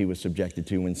humanity was subjected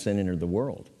to when sin entered the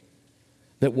world.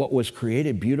 That what was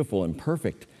created beautiful and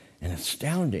perfect and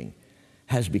astounding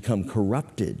has become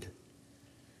corrupted,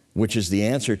 which is the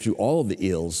answer to all of the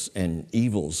ills and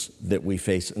evils that we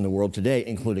face in the world today,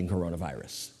 including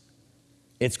coronavirus.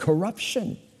 It's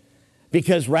corruption.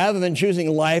 Because rather than choosing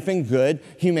life and good,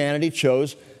 humanity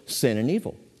chose sin and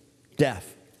evil,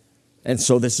 death. And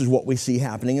so this is what we see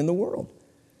happening in the world.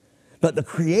 But the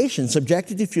creation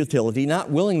subjected to futility,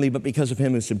 not willingly, but because of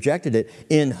him who subjected it,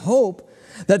 in hope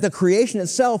that the creation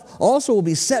itself also will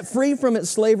be set free from its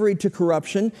slavery to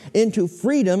corruption into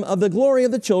freedom of the glory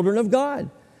of the children of God.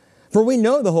 For we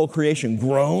know the whole creation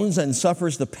groans and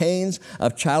suffers the pains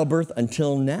of childbirth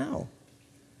until now.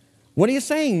 What are you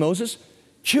saying, Moses?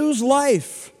 Choose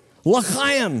life.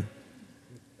 L'chaim.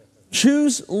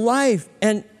 Choose life.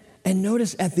 And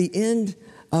notice at the end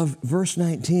of verse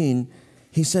 19,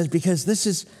 he says, because this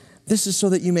is so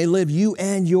that you may live, you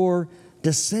and your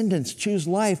descendants. Choose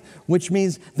life, which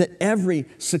means that every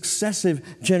successive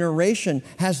generation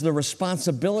has the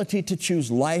responsibility to choose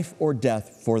life or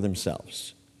death for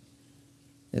themselves.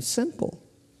 It's simple.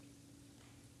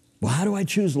 Well, how do I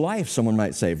choose life? Someone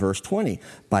might say, verse 20,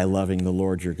 by loving the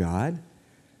Lord your God,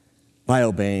 by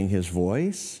obeying his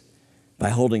voice, by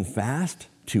holding fast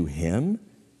to him.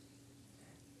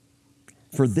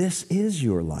 For this is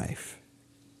your life,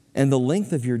 and the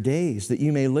length of your days, that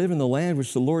you may live in the land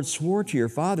which the Lord swore to your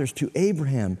fathers, to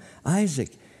Abraham, Isaac,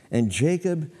 and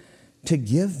Jacob, to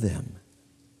give them.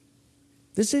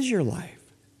 This is your life.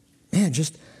 Man,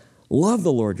 just love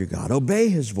the Lord your God. Obey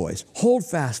his voice. Hold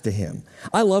fast to him.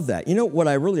 I love that. You know, what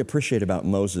I really appreciate about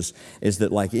Moses is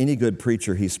that, like any good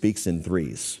preacher, he speaks in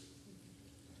threes.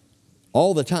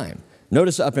 All the time.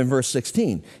 Notice up in verse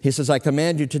 16, he says, I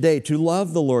command you today to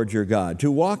love the Lord your God, to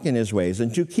walk in his ways,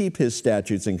 and to keep his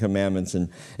statutes and commandments and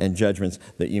judgments,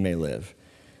 that you may live.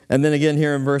 And then again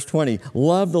here in verse 20,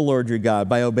 love the Lord your God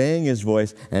by obeying his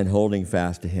voice and holding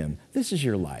fast to him. This is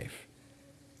your life.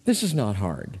 This is not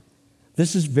hard.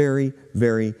 This is very,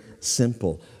 very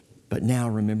simple. But now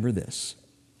remember this.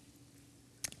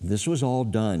 This was all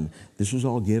done. This was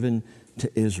all given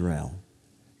to Israel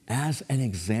as an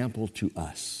example to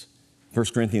us. 1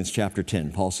 Corinthians chapter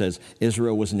 10, Paul says,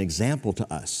 Israel was an example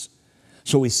to us.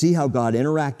 So we see how God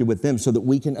interacted with them so that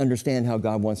we can understand how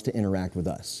God wants to interact with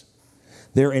us.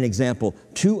 They're an example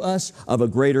to us of a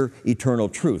greater eternal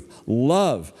truth.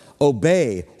 Love,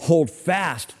 obey, hold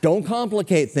fast. Don't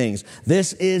complicate things.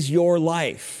 This is your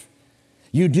life.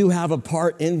 You do have a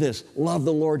part in this. Love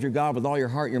the Lord your God with all your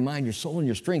heart, your mind, your soul, and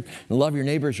your strength, and love your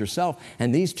neighbor as yourself.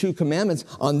 And these two commandments,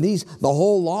 on these, the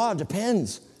whole law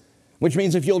depends. Which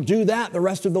means if you'll do that, the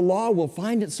rest of the law will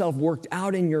find itself worked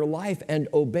out in your life and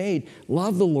obeyed.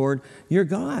 Love the Lord your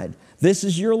God. This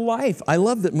is your life. I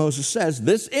love that Moses says,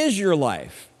 this is your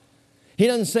life. He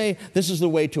doesn't say this is the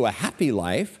way to a happy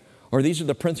life or these are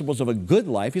the principles of a good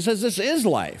life. He says this is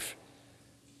life.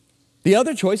 The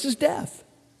other choice is death.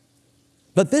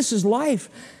 But this is life.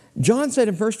 John said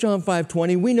in 1 John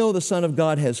 5:20, we know the Son of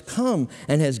God has come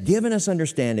and has given us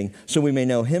understanding so we may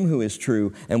know him who is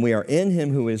true, and we are in him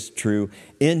who is true,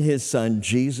 in his Son,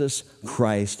 Jesus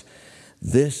Christ.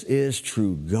 This is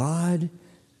true God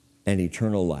and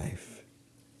eternal life.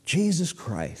 Jesus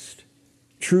Christ,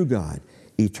 true God,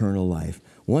 eternal life.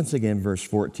 Once again, verse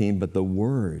 14, but the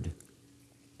word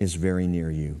is very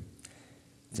near you.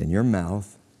 It's in your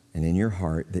mouth and in your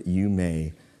heart that you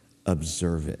may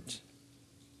observe it.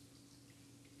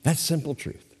 That's simple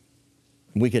truth.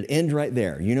 We could end right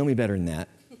there. You know me better than that.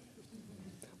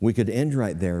 We could end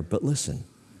right there, but listen.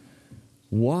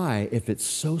 Why, if it's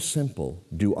so simple,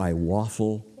 do I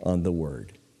waffle on the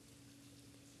word?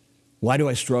 Why do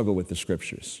I struggle with the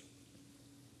scriptures?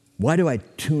 Why do I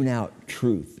tune out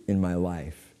truth in my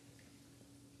life?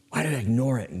 Why do I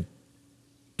ignore it and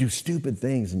do stupid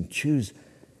things and choose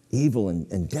evil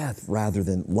and death rather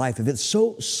than life? If it's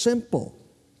so simple,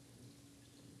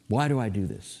 why do I do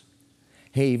this?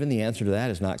 Hey, even the answer to that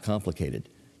is not complicated.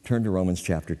 Turn to Romans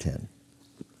chapter 10.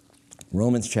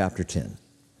 Romans chapter 10.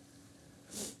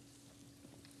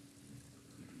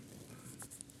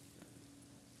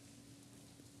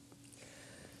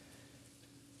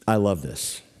 I love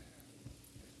this.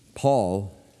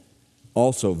 Paul,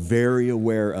 also very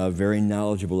aware of, very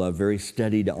knowledgeable of, very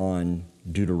studied on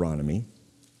Deuteronomy,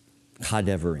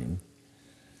 Kadevarim.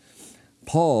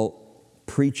 Paul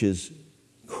preaches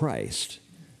Christ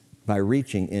by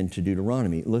reaching into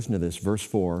Deuteronomy. Listen to this, verse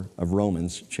 4 of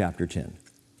Romans chapter 10.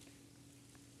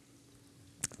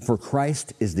 For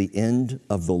Christ is the end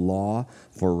of the law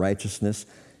for righteousness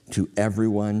to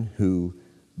everyone who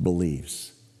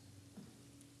believes.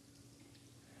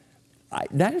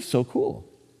 That is so cool.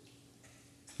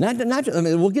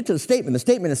 We'll get to the statement. The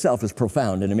statement itself is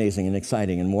profound and amazing and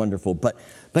exciting and wonderful, but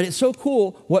it's so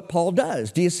cool what Paul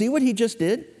does. Do you see what he just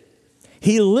did?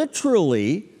 He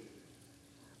literally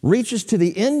reaches to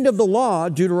the end of the law,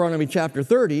 Deuteronomy chapter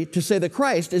 30, to say that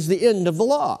Christ is the end of the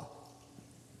law.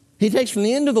 He takes from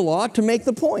the end of the law to make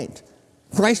the point.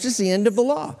 Christ is the end of the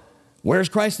law. Where's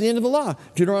Christ the end of the law?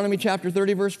 Deuteronomy chapter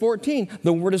 30, verse 14.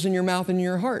 The word is in your mouth and in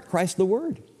your heart. Christ the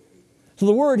word. So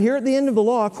the word here at the end of the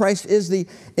law, Christ is the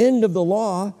end of the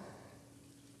law.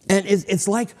 And it's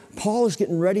like Paul is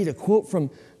getting ready to quote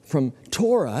from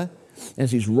Torah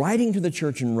as he's writing to the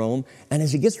church in Rome. And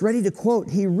as he gets ready to quote,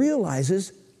 he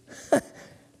realizes,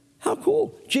 how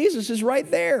cool. Jesus is right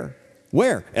there.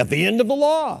 Where? At the end of the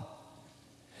law.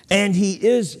 And he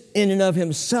is in and of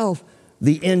himself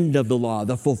the end of the law,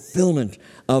 the fulfillment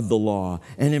of the law.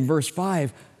 And in verse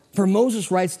 5, for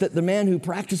Moses writes that the man who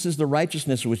practices the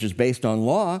righteousness which is based on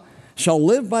law shall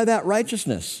live by that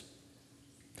righteousness.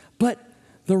 But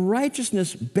the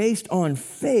righteousness based on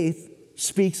faith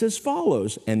speaks as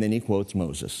follows. And then he quotes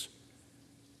Moses.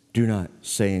 Do not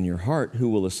say in your heart, who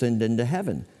will ascend into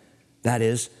heaven? That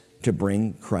is, to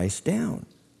bring Christ down.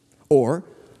 Or,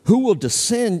 who will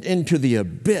descend into the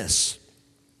abyss?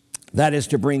 That is,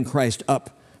 to bring Christ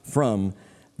up from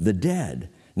the dead.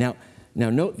 Now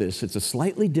note this, it's a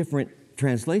slightly different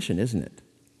translation, isn't it?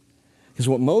 Because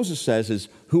what Moses says is,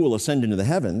 who will ascend into the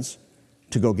heavens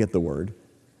to go get the word?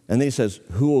 And then he says,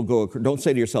 don't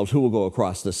say to yourselves, who will go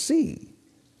across the sea?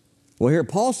 Well, here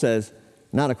Paul says,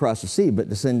 not across the sea, but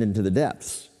descend into the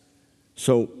depths.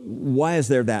 So why is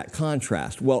there that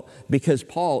contrast? Well, because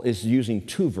Paul is using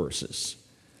two verses.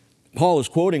 Paul is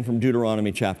quoting from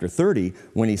Deuteronomy chapter 30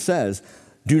 when he says,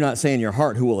 do not say in your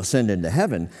heart who will ascend into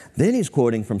heaven. Then he's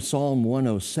quoting from Psalm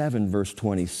 107, verse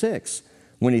 26,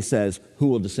 when he says, who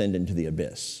will descend into the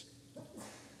abyss?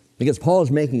 Because Paul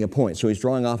is making a point, so he's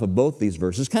drawing off of both these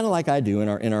verses, kind of like I do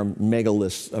in our mega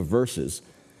lists of verses.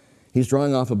 He's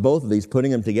drawing off of both of these,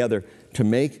 putting them together to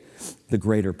make the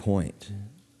greater point.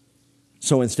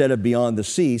 So instead of beyond the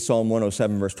sea, Psalm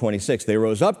 107, verse 26, they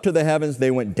rose up to the heavens, they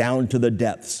went down to the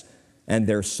depths, and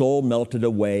their soul melted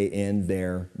away in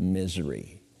their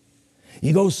misery.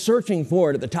 You go searching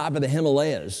for it at the top of the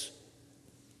Himalayas,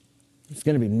 it's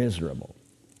going to be miserable.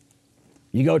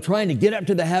 You go trying to get up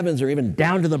to the heavens or even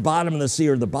down to the bottom of the sea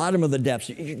or the bottom of the depths,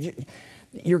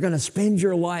 you're going to spend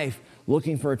your life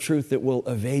looking for a truth that will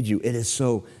evade you. It is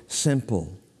so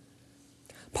simple.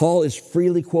 Paul is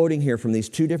freely quoting here from these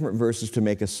two different verses to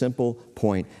make a simple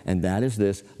point, and that is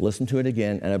this. Listen to it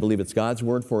again, and I believe it's God's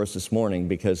word for us this morning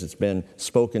because it's been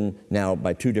spoken now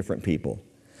by two different people.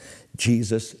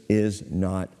 Jesus is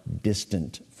not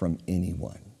distant from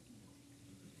anyone.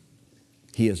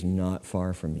 He is not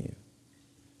far from you.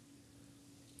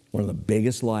 One of the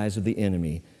biggest lies of the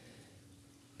enemy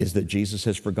is that Jesus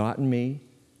has forgotten me,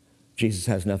 Jesus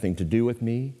has nothing to do with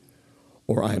me,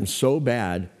 or I am so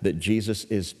bad that Jesus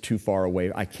is too far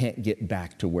away. I can't get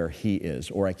back to where he is,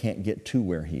 or I can't get to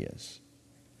where he is.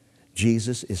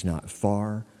 Jesus is not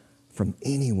far from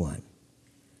anyone.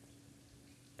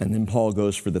 And then Paul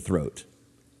goes for the throat.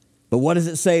 But what does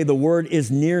it say? The word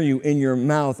is near you, in your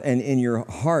mouth and in your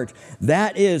heart.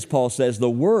 That is, Paul says, the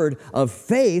word of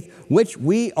faith which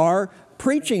we are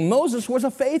preaching. Moses was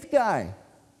a faith guy.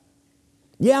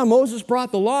 Yeah, Moses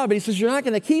brought the law, but he says you're not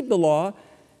going to keep the law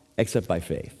except by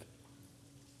faith.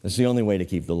 That's the only way to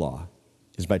keep the law,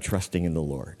 is by trusting in the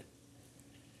Lord.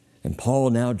 And Paul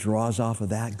now draws off of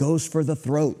that, goes for the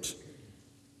throat.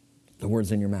 The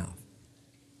word's in your mouth.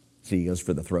 See, he goes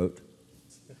for the throat.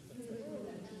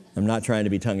 I'm not trying to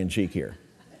be tongue-in-cheek here.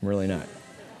 I'm really not.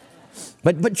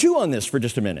 But chew on this for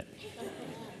just a minute.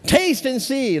 Taste and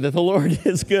see that the Lord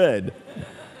is good.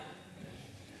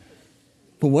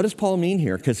 But what does Paul mean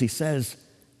here? Because he says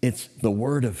it's the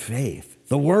word of faith.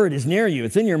 The word is near you.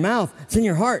 It's in your mouth. It's in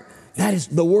your heart. That is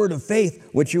the word of faith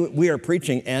which we are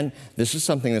preaching. And this is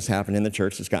something that's happened in the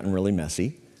church that's gotten really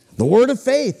messy. The word of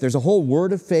faith. There's a whole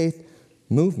word of faith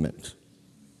movement.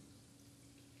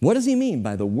 What does he mean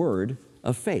by the word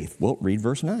of faith? Well, read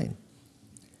verse 9.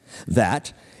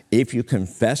 That if you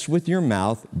confess with your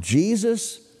mouth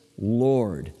Jesus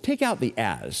Lord. Take out the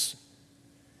as.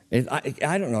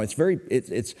 I don't know.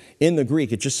 It's in the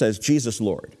Greek. It just says Jesus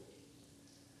Lord.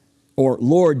 Or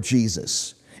Lord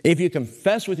Jesus. If you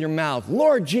confess with your mouth,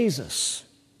 Lord Jesus,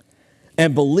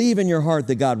 and believe in your heart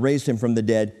that God raised him from the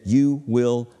dead, you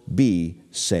will be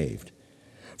saved.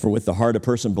 For with the heart a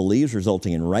person believes,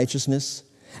 resulting in righteousness,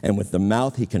 and with the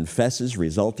mouth he confesses,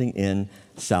 resulting in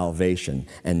salvation.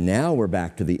 And now we're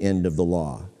back to the end of the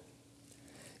law.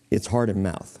 It's heart and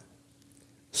mouth.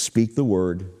 Speak the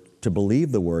word, to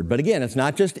believe the word. But again, it's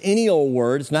not just any old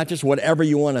word. It's not just whatever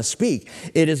you want to speak.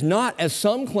 It is not, as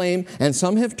some claim and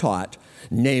some have taught,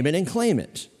 name it and claim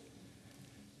it.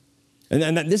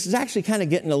 And this is actually kind of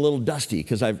getting a little dusty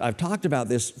because I've talked about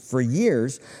this for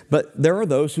years, but there are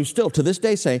those who still to this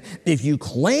day say, if you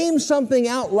claim something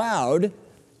out loud,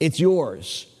 it's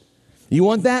yours. You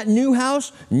want that new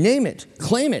house? Name it,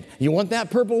 claim it. You want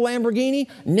that purple Lamborghini?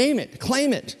 Name it,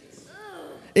 claim it.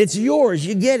 It's yours,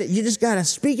 you get it. You just got to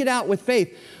speak it out with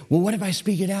faith. Well, what if I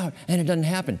speak it out and it doesn't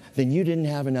happen? Then you didn't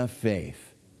have enough faith.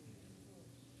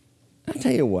 I'll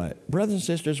tell you what, brothers and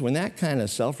sisters, when that kind of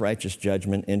self-righteous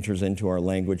judgment enters into our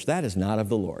language, that is not of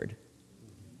the Lord.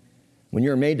 When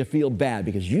you're made to feel bad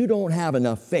because you don't have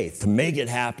enough faith to make it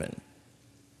happen.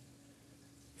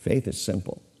 Faith is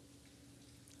simple.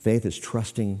 Faith is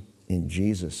trusting in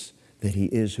Jesus that he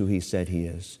is who he said he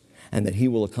is and that he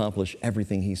will accomplish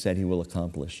everything he said he will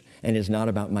accomplish. And it's not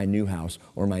about my new house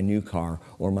or my new car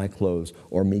or my clothes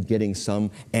or me getting some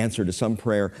answer to some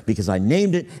prayer because I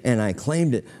named it and I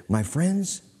claimed it. My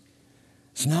friends,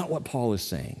 it's not what Paul is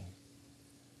saying.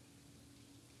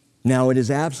 Now, it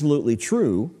is absolutely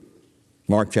true,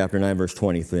 Mark chapter 9, verse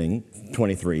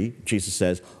 23, Jesus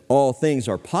says, all things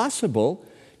are possible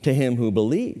to him who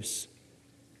believes.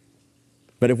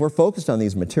 But if we're focused on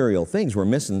these material things, we're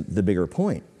missing the bigger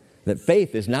point. That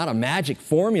faith is not a magic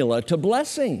formula to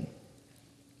blessing.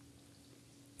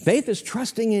 Faith is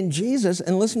trusting in Jesus,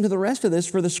 and listen to the rest of this,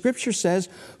 for the scripture says,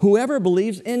 whoever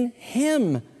believes in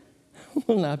him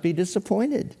will not be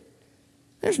disappointed.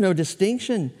 There's no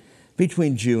distinction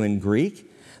between Jew and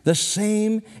Greek. The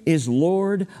same is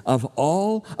Lord of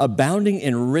all, abounding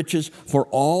in riches for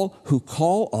all who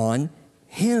call on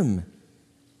him.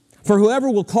 For whoever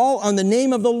will call on the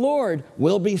name of the Lord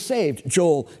will be saved.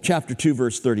 Joel chapter 2,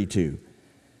 verse 32.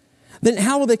 Then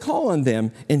how will they call on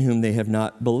them in whom they have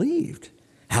not believed?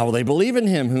 How will they believe in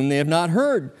him whom they have not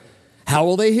heard? How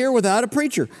will they hear without a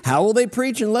preacher? How will they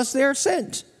preach unless they are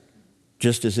sent?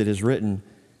 Just as it is written,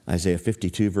 Isaiah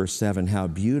 52, verse 7, how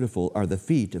beautiful are the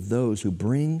feet of those who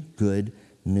bring good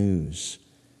news.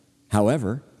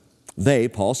 However, they,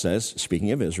 Paul says, speaking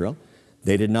of Israel,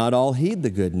 they did not all heed the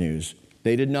good news.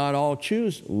 They did not all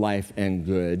choose life and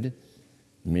good.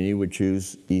 Many would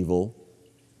choose evil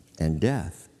and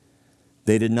death.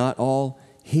 They did not all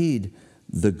heed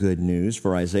the good news,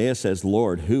 for Isaiah says,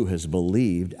 Lord, who has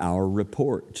believed our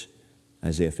report?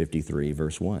 Isaiah 53,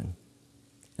 verse 1.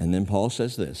 And then Paul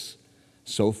says this,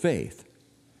 so faith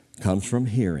comes from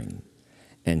hearing,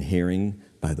 and hearing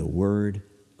by the word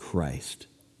Christ.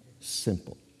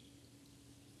 Simple.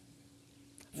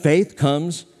 Faith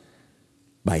comes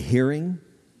by hearing,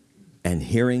 and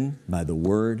hearing by the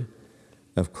word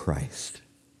of Christ.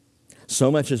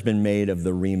 So much has been made of the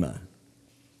Rhema.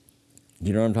 Do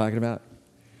you know what I'm talking about?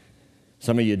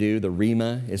 Some of you do. The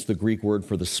Rhema is the Greek word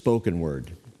for the spoken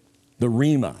word. The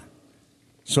Rhema.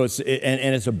 So it's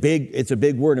a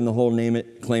big word in the whole name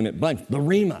it, claim it bunch. The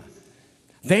Rhema.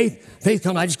 Faith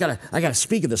comes, I gotta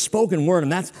speak of the spoken word,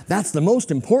 and that's the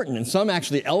most important. And some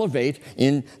actually elevate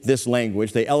in this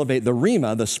language, they elevate the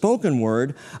Rhema, the spoken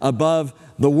word, above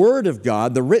the word of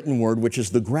God, the written word, which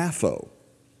is the grapho.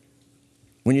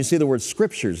 When you see the word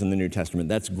scriptures in the New Testament,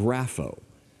 that's grapho,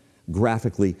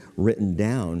 graphically written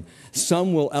down.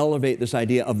 Some will elevate this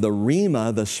idea of the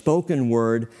Rhema, the spoken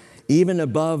word, even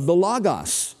above the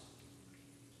logos,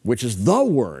 which is the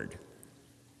word.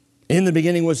 In the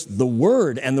beginning was the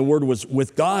Word, and the Word was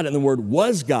with God, and the Word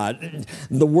was God.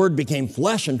 The Word became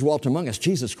flesh and dwelt among us,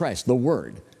 Jesus Christ, the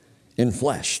Word,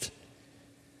 enfleshed.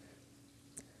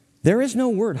 There is no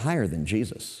word higher than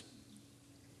Jesus.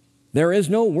 There is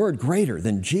no word greater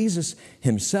than Jesus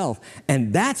himself.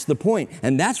 And that's the point,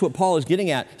 and that's what Paul is getting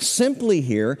at simply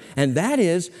here, and that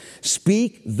is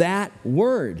speak that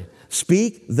word.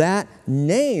 Speak that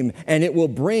name, and it will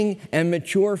bring and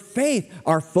mature faith.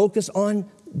 Our focus on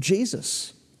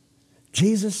Jesus.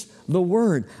 Jesus, the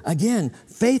Word. Again,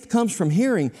 faith comes from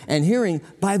hearing, and hearing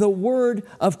by the Word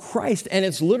of Christ. And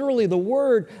it's literally the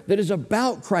Word that is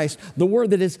about Christ, the Word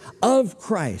that is of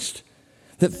Christ.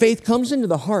 That faith comes into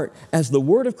the heart as the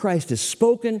Word of Christ is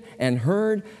spoken and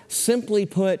heard. Simply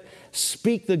put,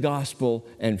 speak the gospel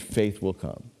and faith will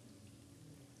come.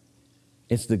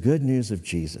 It's the good news of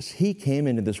Jesus. He came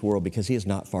into this world because he is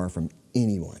not far from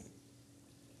anyone.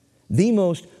 The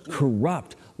most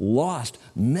corrupt, lost,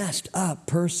 messed up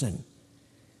person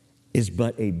is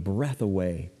but a breath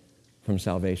away from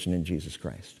salvation in Jesus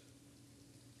Christ.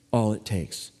 All it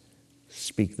takes,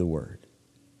 speak the word.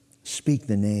 Speak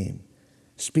the name.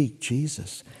 Speak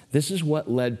Jesus. This is what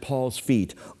led Paul's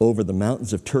feet over the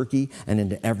mountains of Turkey and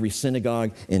into every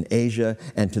synagogue in Asia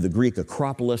and to the Greek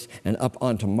Acropolis and up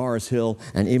onto Mars Hill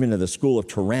and even to the school of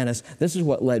Tyrannus. This is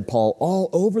what led Paul all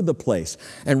over the place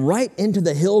and right into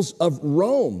the hills of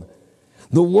Rome.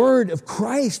 The word of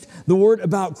Christ, the word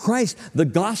about Christ, the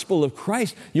gospel of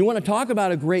Christ. You want to talk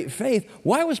about a great faith?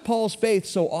 Why was Paul's faith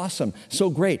so awesome, so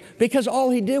great? Because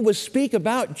all he did was speak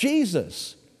about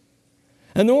Jesus.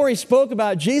 And the more he spoke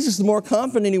about Jesus, the more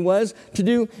confident he was to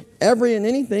do every and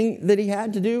anything that he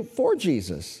had to do for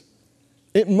Jesus.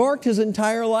 It marked his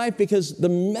entire life because the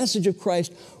message of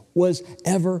Christ was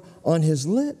ever on his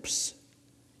lips.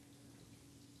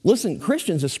 Listen,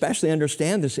 Christians especially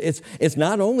understand this. It's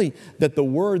not only that the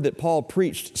word that Paul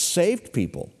preached saved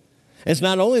people. It's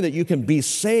not only that you can be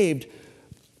saved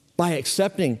by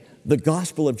accepting the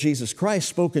gospel of Jesus Christ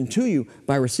spoken to you,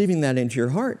 by receiving that into your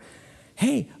heart.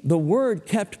 Hey, the word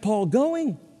kept Paul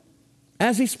going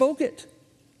as he spoke it.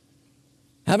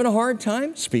 Having a hard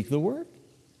time? Speak the word.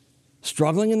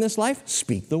 Struggling in this life?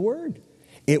 Speak the word.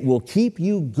 It will keep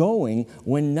you going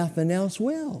when nothing else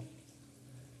will.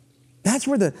 That's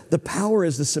where the power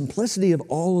is, the simplicity of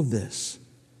all of this.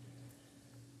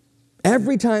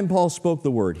 Every time Paul spoke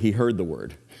the word, he heard the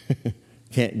word.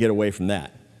 Can't get away from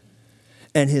that.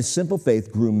 And his simple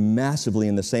faith grew massively,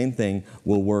 and the same thing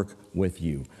will work with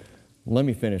you. Let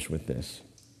me finish with this.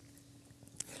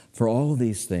 For all of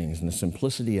these things and the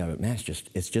simplicity of it, man,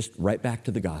 it's just right back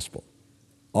to the gospel.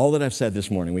 All that I've said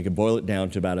this morning, we could boil it down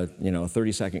to about a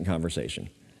 30-second conversation.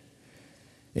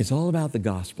 It's all about the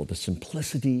gospel, the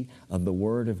simplicity of the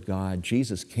Word of God.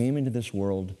 Jesus came into this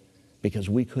world because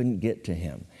we couldn't get to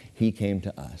Him. He came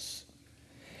to us.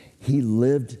 He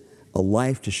lived a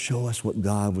life to show us what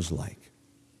God was like.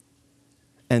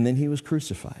 And then He was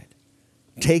crucified,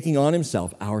 taking on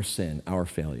Himself our sin, our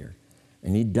failure.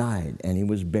 And He died and He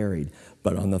was buried.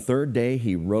 But on the third day,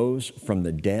 He rose from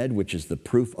the dead, which is the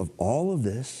proof of all of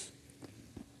this,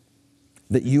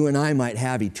 that you and I might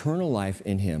have eternal life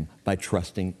in Him by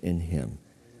trusting in Him.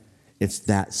 It's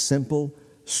that simple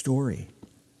story.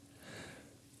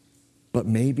 But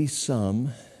maybe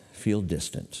some feel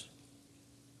distant.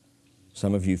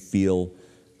 Some of you feel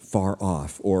far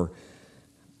off, or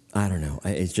I don't know,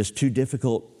 it's just too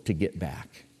difficult to get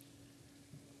back.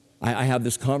 I have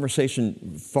this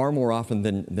conversation far more often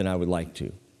than I would like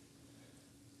to.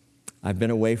 I've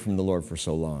been away from the Lord for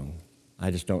so long. I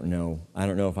just don't know. I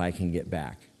don't know if I can get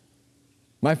back.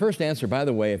 My first answer, by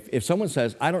the way, if someone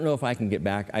says, I don't know if I can get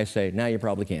back, I say, no, you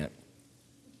probably can't.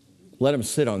 Let them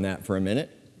sit on that for a minute.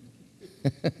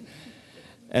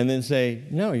 And then say,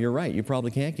 no, you're right. You probably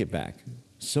can't get back.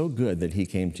 So good that He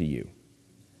came to you.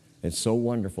 It's so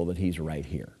wonderful that He's right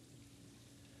here,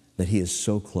 that He is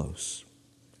so close.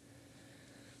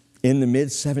 In the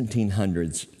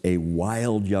mid-1700s, a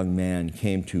wild young man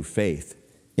came to faith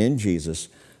in Jesus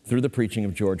through the preaching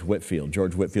of George Whitefield.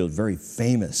 George Whitefield, very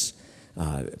famous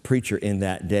preacher in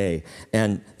that day.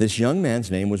 And this young man's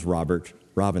name was Robert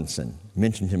Robinson.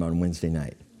 Mentioned him on Wednesday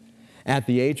night. At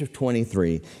the age of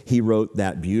 23, he wrote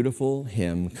that beautiful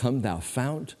hymn, Come Thou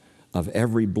Fount of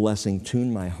Every Blessing,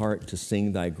 Tune my heart to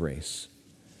sing Thy grace.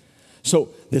 So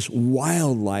this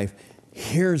wild life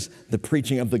hears the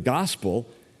preaching of the gospel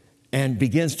and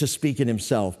begins to speak it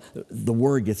himself. The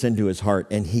word gets into his heart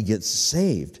and he gets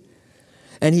saved.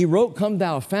 And he wrote Come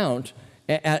Thou Fount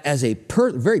as a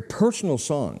very personal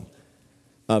song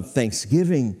of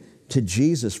thanksgiving to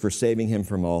Jesus for saving him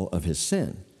from all of his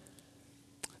sin.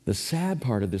 The sad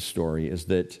part of this story is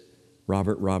that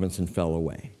Robert Robinson fell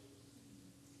away.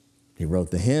 He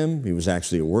wrote the hymn. He was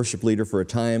actually a worship leader for a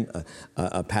time,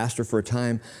 a pastor for a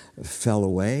time, fell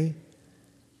away,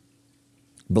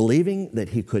 believing that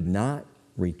he could not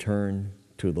return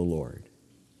to the Lord.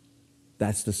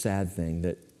 That's the sad thing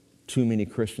that too many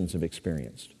Christians have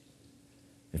experienced.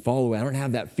 They fall away. I don't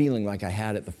have that feeling like I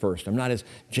had at the first. I'm not as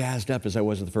jazzed up as I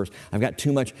was at the first. I've got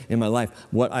too much in my life.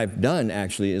 What I've done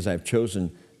actually is I've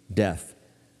chosen death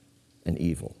and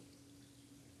evil.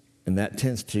 And that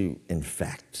tends to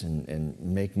infect and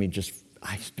make me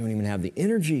I just don't even have the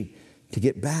energy to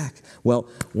get back. Well,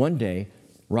 one day,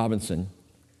 Robinson,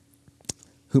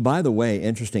 who, by the way,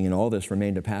 interesting in all this,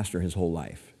 remained a pastor his whole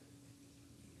life.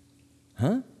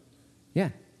 Huh?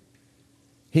 Yeah.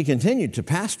 He continued to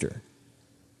pastor,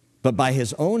 but by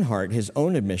his own heart, his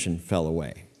own admission fell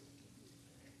away.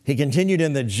 He continued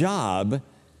in the job,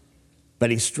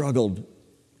 but he struggled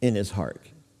in his heart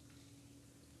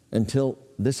until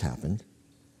this happened.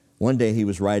 One day he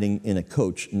was riding in a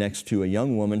coach next to a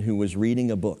young woman who was reading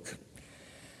a book.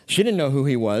 She didn't know who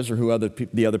he was or who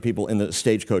the other people in the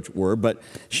stagecoach were, but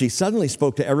she suddenly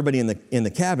spoke to everybody in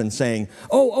the cabin saying,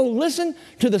 oh, listen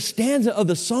to the stanza of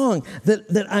the song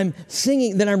that I'm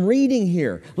singing, that I'm reading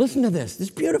here. Listen to this. It's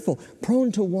beautiful.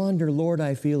 Prone to wander, Lord,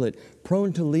 I feel it.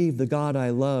 Prone to leave the God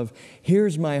I love.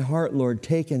 Here's my heart, Lord,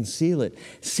 take and seal it.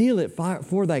 Seal it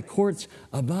for thy courts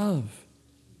above.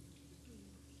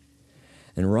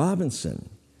 And Robinson,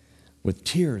 with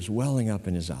tears welling up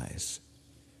in his eyes,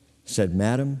 said,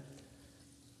 Madam,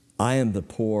 I am the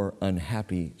poor,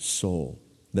 unhappy soul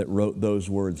that wrote those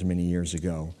words many years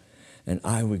ago, and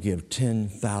I would give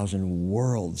 10,000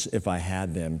 worlds if I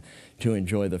had them to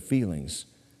enjoy the feelings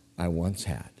I once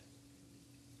had.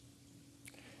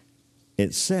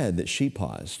 It said that she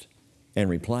paused and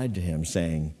replied to him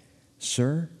saying,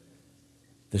 Sir,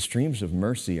 the streams of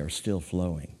mercy are still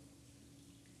flowing.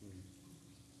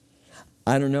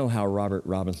 I don't know how Robert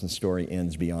Robinson's story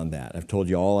ends beyond that. I've told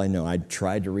you all I know. I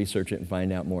tried to research it and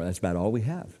find out more. That's about all we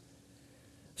have.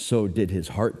 So did his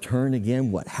heart turn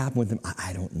again? What happened with him?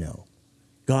 I don't know.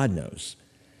 God knows.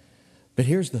 But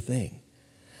here's the thing.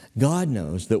 God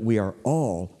knows that we are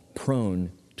all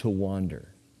prone to wander.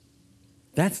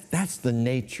 That's the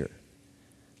nature.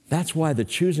 That's why the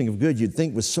choosing of good you'd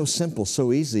think was so simple,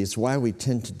 so easy. It's why we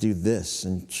tend to do this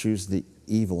and choose the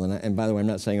evil. And by the way, I'm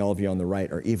not saying all of you on the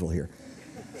right are evil here.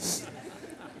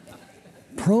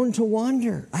 Prone to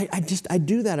wander. I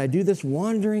do that. I do this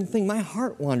wandering thing. My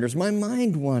heart wanders. My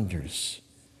mind wanders.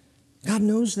 God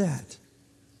knows that.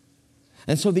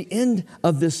 And so the end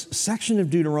of this section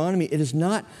of Deuteronomy, it is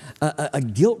not a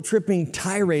guilt-tripping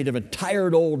tirade of a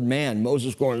tired old man.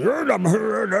 Moses going, and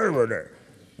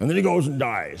then he goes and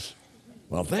dies.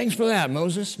 Well, thanks for that,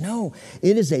 Moses. No,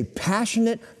 it is a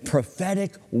passionate,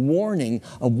 prophetic warning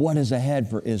of what is ahead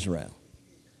for Israel.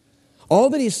 All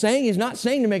that he's saying, he's not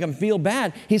saying to make them feel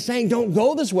bad. He's saying, don't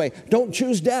go this way. Don't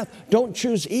choose death. Don't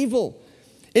choose evil.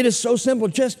 It is so simple.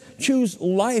 Just choose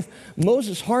life.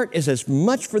 Moses' heart is as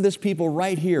much for this people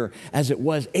right here as it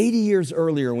was 80 years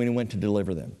earlier when he went to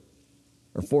deliver them.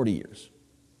 Or 40 years.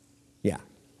 Yeah,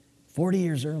 40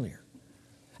 years earlier.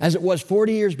 As it was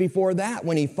 40 years before that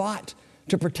when he fought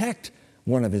to protect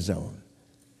one of his own.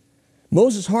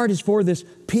 Moses' heart is for this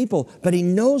people, but he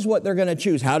knows what they're going to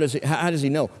choose. How does he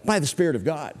know? By the Spirit of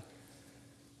God.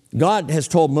 God has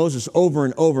told Moses over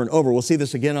and over and over. We'll see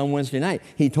this again on Wednesday night.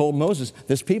 He told Moses,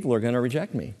 this people are going to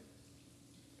reject me.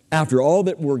 After all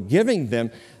that we're giving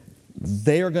them,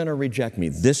 they are going to reject me.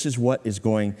 This is what is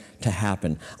going to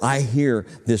happen. I hear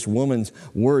this woman's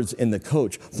words in the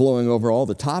coach flowing over all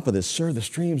the top of this. Sir, the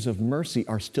streams of mercy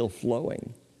are still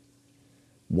flowing.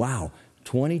 Wow.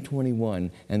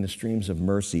 2021 and the streams of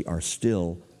mercy are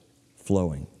still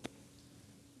flowing.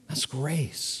 That's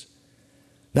grace.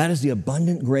 That is the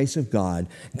abundant grace of God.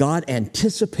 God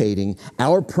anticipating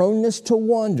our proneness to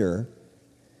wander.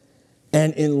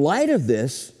 And in light of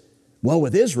this, well,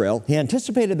 with Israel, he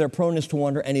anticipated their proneness to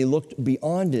wander and he looked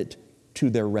beyond it to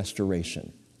their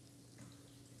restoration.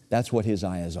 That's what his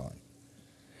eye is on.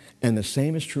 And the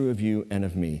same is true of you and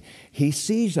of me. He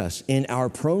sees us in our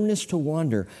proneness to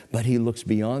wander, but he looks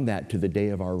beyond that to the day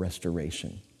of our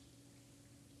restoration.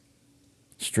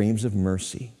 Streams of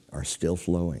mercy are still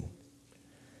flowing.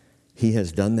 He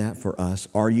has done that for us.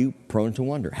 Are you prone to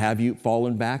wander? Have you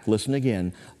fallen back? Listen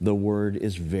again. The word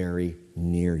is very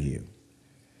near you,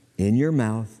 in your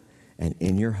mouth and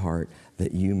in your heart,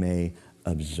 that you may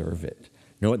observe it.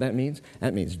 You know what that means?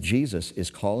 That means Jesus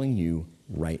is calling you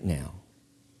right now.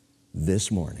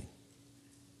 This morning,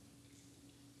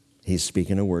 he's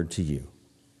speaking a word to you.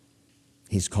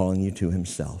 He's calling you to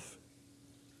himself.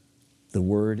 The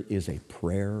word is a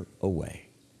prayer away.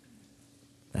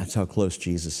 That's how close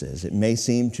Jesus is. It may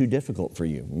seem too difficult for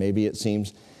you. Maybe it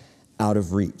seems out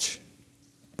of reach.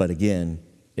 But again,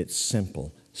 it's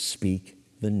simple. Speak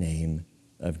the name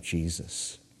of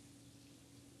Jesus.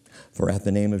 For at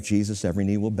the name of Jesus, every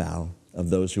knee will bow, of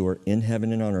those who are in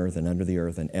heaven and on earth and under the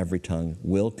earth, and every tongue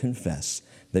will confess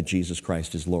that Jesus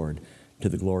Christ is Lord, to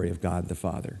the glory of God the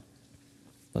Father.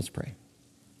 Let's pray.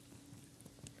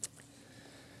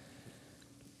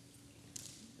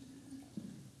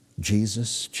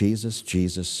 Jesus, Jesus,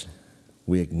 Jesus,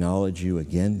 we acknowledge you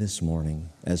again this morning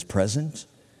as present,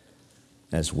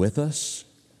 as with us,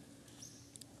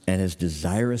 and as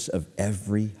desirous of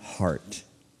every heart,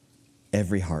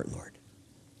 Lord.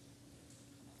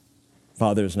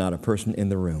 Father, there's not a person in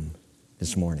the room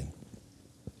this morning,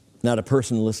 not a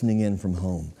person listening in from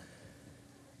home,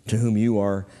 to whom you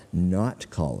are not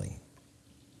calling.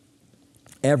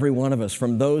 Every one of us,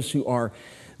 from those who are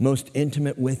most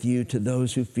intimate with you to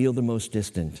those who feel the most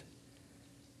distant.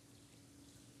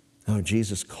 Oh,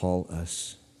 Jesus, call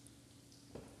us.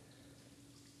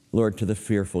 Lord, to the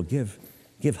fearful, give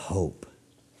hope.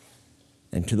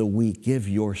 And to the weak, give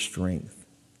your strength.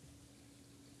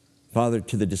 Father,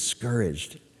 to the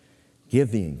discouraged,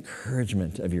 give the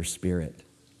encouragement of your Spirit.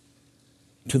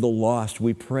 To the lost,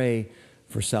 we pray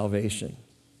for salvation.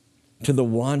 To the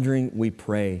wandering, we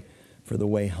pray for the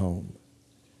way home.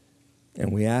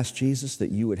 And we ask, Jesus,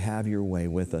 that you would have your way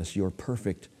with us, your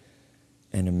perfect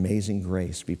and amazing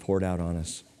grace be poured out on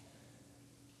us.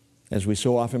 As we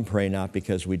so often pray, not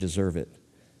because we deserve it,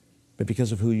 but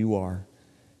because of who you are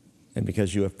and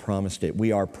because you have promised it.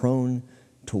 We are prone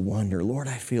to wander. Lord,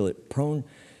 I feel it, prone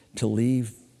to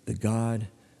leave the God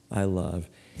I love.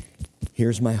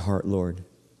 Here's my heart, Lord.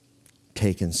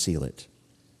 Take and seal it.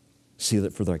 Seal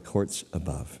it for thy courts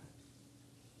above.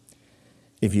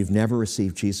 If you've never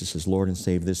received Jesus as Lord and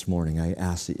Savior this morning, I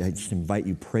just invite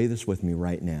you, pray this with me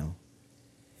right now.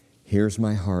 Here's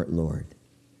my heart, Lord.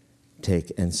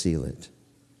 Take and seal it.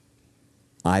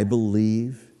 I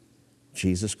believe,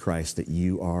 Jesus Christ, that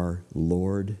you are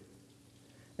Lord,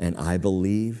 and I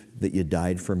believe that you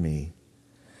died for me,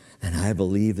 and I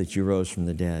believe that you rose from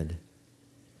the dead,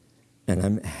 and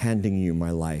I'm handing you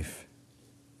my life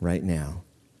right now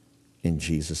in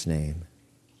Jesus' name.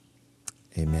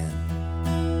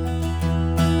 Amen.